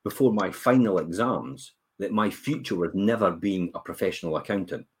before my final exams that my future was never being a professional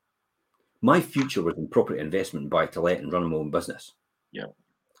accountant. My future was in property investment, buy to let, and running my own business. Yeah.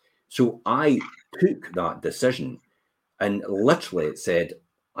 So I took that decision, and literally it said,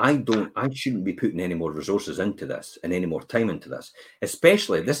 I shouldn't be putting any more resources into this and any more time into this.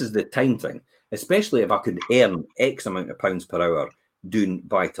 Especially, this is the time thing, especially if I could earn X amount of pounds per hour doing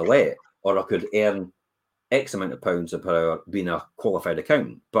buy to let, or I could earn X amount of pounds per hour being a qualified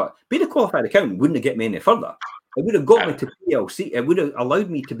accountant. But being a qualified accountant wouldn't have get me any further. It would have got me to PLC. It would have allowed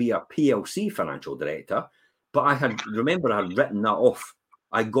me to be a PLC financial director. But I had written that off.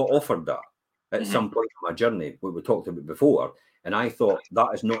 I got offered that at some point in my journey, what we talked about before. And I thought, that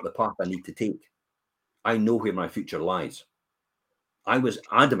is not the path I need to take. I know where my future lies. I was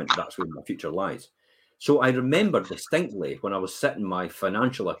adamant that's where my future lies. So I remember distinctly when I was sitting my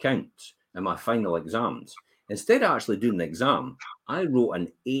financial accounts and my final exams, instead of actually doing the exam, I wrote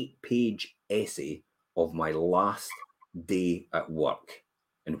an 8-page essay of my last day at work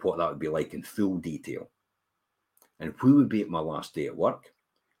and what that would be like in full detail. And who would be at my last day at work,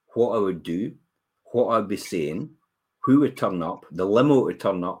 what I would do, what I'd be saying, who would turn up, the limo would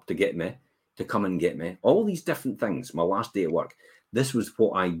turn up to get me, to come and get me, all these different things, my last day at work. This was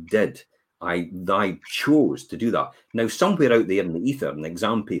what I did. I chose to do that. Now, somewhere out there in the ether, in the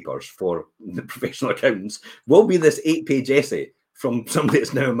exam papers for the professional accountants, will be this 8-page essay from somebody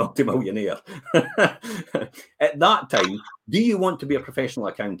that's now a multimillionaire. At that time, do you want to be a professional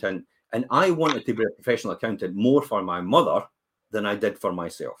accountant? And I wanted to be a professional accountant more for my mother than I did for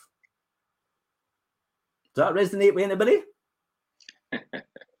myself. Does that resonate with anybody?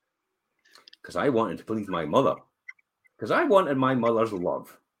 Because I wanted to please my mother. Because I wanted my mother's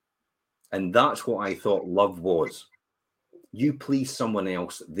love. And that's what I thought love was. You please someone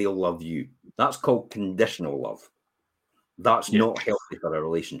else, they'll love you. That's called conditional love. That's not healthy for a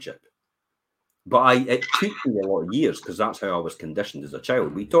relationship. But it took me a lot of years because that's how I was conditioned as a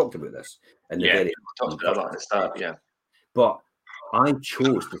child. We talked about this in the we talked about that at the start, yeah. But I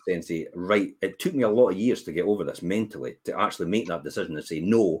chose to then say, right, it took me a lot of years to get over this mentally, to actually make that decision and say,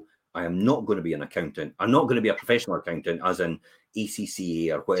 no, I am not going to be an accountant. I'm not going to be a professional accountant, as in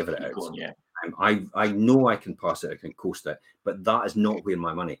ACCA or whatever it is. I know I can pass it, I can coast it, but that is not where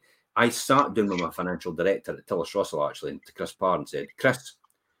my money. I sat down with my financial director at Tillis Russell, actually, to Chris Parr, and said, Chris,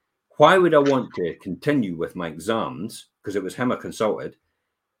 why would I want to continue with my exams, because it was him I consulted,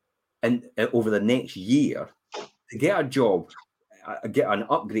 and over the next year to get a job, get an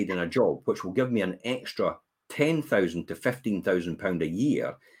upgrade in a job, which will give me an extra £10,000 to £15,000 a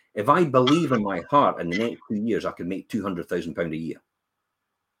year. If I believe in my heart in the next 2 years, I can make £200,000 a year.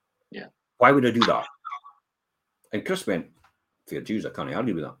 Yeah. Why would I do that? And Chris went, fair dues, I can't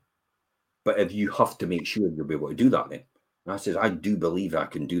argue with that. But if you have to make sure you'll be able to do that, then. And I said, I do believe I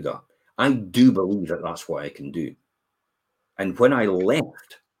can do that. I do believe that that's what I can do. And when I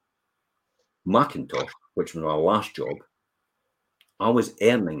left Macintosh, which was my last job, I was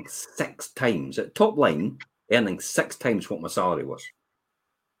earning 6 times, at top line, earning 6 times what my salary was.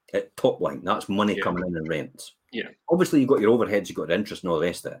 At top line, that's money coming in rents. Yeah. Obviously, you've got your overheads, you've got your interest and all the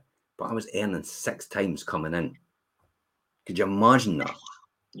rest of it. But I was earning 6 times coming in. Could you imagine that?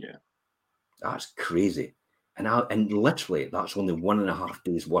 Yeah. That's crazy. And literally, that's only 1.5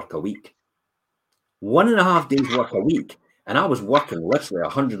 days work a week. 1.5 days work a week. And I was working literally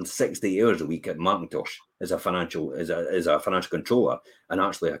 160 hours a week at Macintosh as a financial controller, and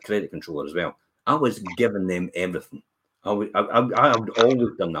actually a credit controller as well. I was giving them everything. I've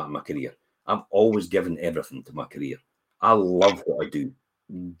always done that in my career. I've always given everything to my career. I love what I do.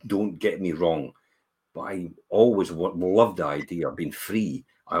 Don't get me wrong. But I always loved the idea of being free.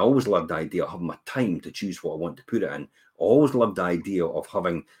 I always loved the idea of having my time to choose what I want to put it in. I always loved the idea of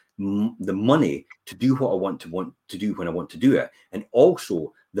having the money to do what I want to do when I want to do it, and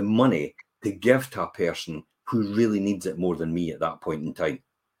also the money to give to a person who really needs it more than me at that point in time.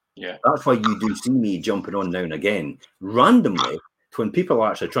 Yeah, that's why you do see me jumping on now and again randomly when people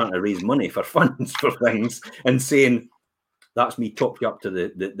are actually trying to raise money for funds for things and saying, that's me topped you up to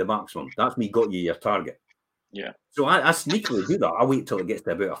the maximum. That's me got you your target. Yeah. So I sneakily do that. I wait till it gets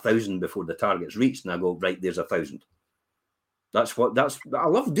to about 1,000 before the target's reached, and I go, right, there's 1,000. I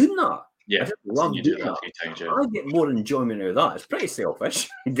love doing that. Yeah, I just love doing that. Times, I get more enjoyment out of that. It's pretty selfish,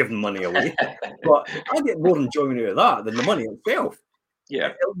 giving money away, but I get more enjoyment out of that than the money itself.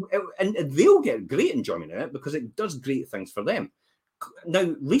 Yeah, and they'll get great enjoyment out of it because it does great things for them.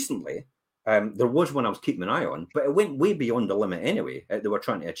 Now, recently, there was one I was keeping an eye on, but it went way beyond the limit anyway that they were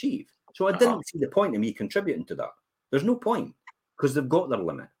trying to achieve. So I didn't see the point of me contributing to that. There's no point because they've got their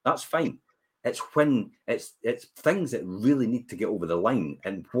limit. That's fine. It's when it's things that really need to get over the line,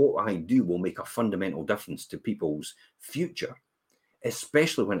 and what I do will make a fundamental difference to people's future,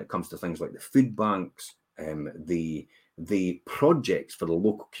 especially when it comes to things like the food banks, the projects for the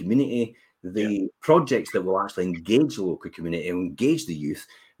local community, the projects that will actually engage the local community and engage the youth.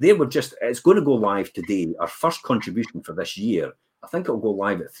 It's going to go live today. Our first contribution for this year, I think it'll go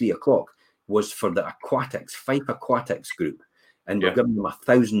live at 3 o'clock, was for the Aquatics, Fife Aquatics group. And we're giving them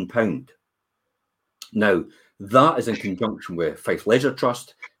 £1,000. Now, that is in conjunction with Fife Leisure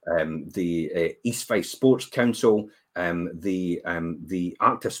Trust, the East Fife Sports Council, the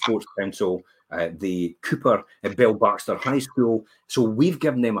Active Sports Council, the Cooper at Bell Baxter High School. So we've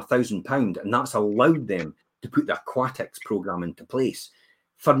given them £1,000, and that's allowed them to put the aquatics program into place.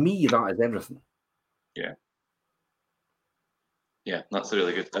 For me, that is everything. Yeah. Yeah, that's a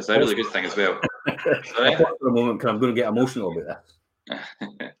really good thing as well. Sorry? For a moment, because I'm going to get emotional about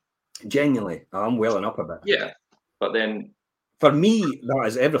this. Genuinely, I'm welling up a bit. Yeah, but then for me, that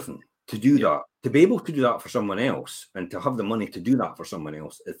is everything. To do that, to be able to do that for someone else, and to have the money to do that for someone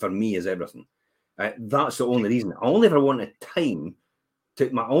else, for me is everything. That's the only reason. I only ever wanted time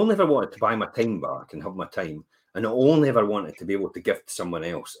I only ever wanted to buy my time back and have my time, and I only ever wanted to be able to give to someone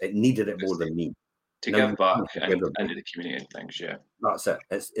else. It needed it more than me. To give back into the community and things. Yeah, that's it.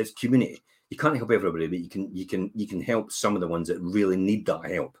 It's community. You can't help everybody, but you can help some of the ones that really need that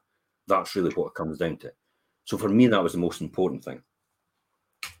help. That's really what it comes down to. So for me, that was the most important thing.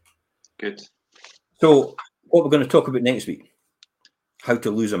 Good. So what we're going to talk about next week, how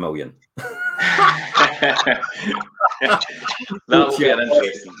to lose $1 million. That'll be an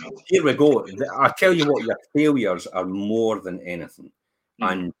interesting. Here we go. I tell you what, your failures are more than anything.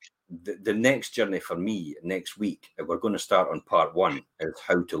 And the next journey for me next week, we're going to start on part 1, is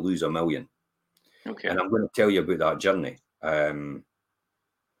how to lose $1 million. Okay. And I'm going to tell you about that journey.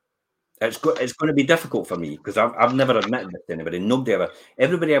 It's going to be difficult for me because I've never admitted this to anybody.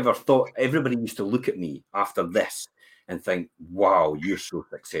 Everybody used to look at me after this and think, wow, you're so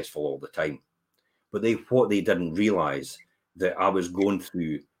successful all the time. But what they didn't realize that I was going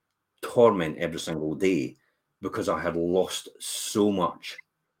through torment every single day because I had lost so much.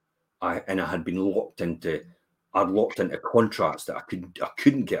 I had been locked into contracts that I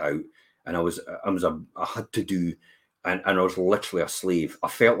couldn't get out, and I had to do, and I was literally a slave. I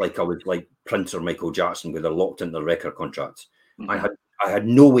felt like I was like Prince or Michael Jackson, where they're locked into the record contracts. I had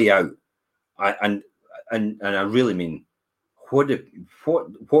no way out. And I really mean, what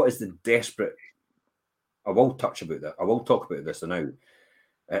is the desperate? I will touch about that. I will talk about this now.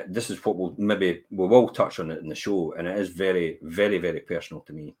 This is what we will touch on it in the show, and it is very, very, very personal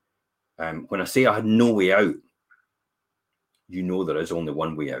to me. When I say I had no way out, you know there is only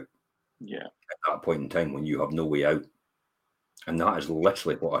one way out. Yeah. At that point in time, when you have no way out, and that is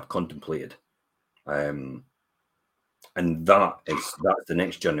literally what I'd contemplated. And that's the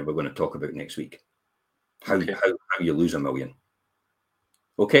next journey we're going to talk about next week. How you lose $1 million.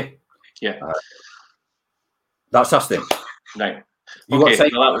 Okay. Yeah. That's us then. Right. Okay.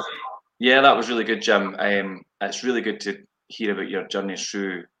 That was really good, Jim. It's really good to hear about your journey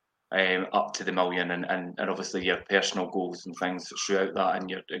through up to the $1 million and obviously your personal goals and things throughout that and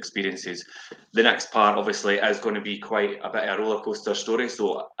your experiences. The next part obviously is going to be quite a bit of a roller coaster story.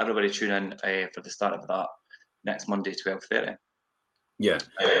 So everybody tune in for the start of that next Monday, 12:30. Yeah.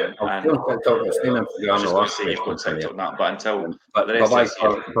 Bye-bye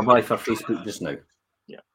for Facebook just now.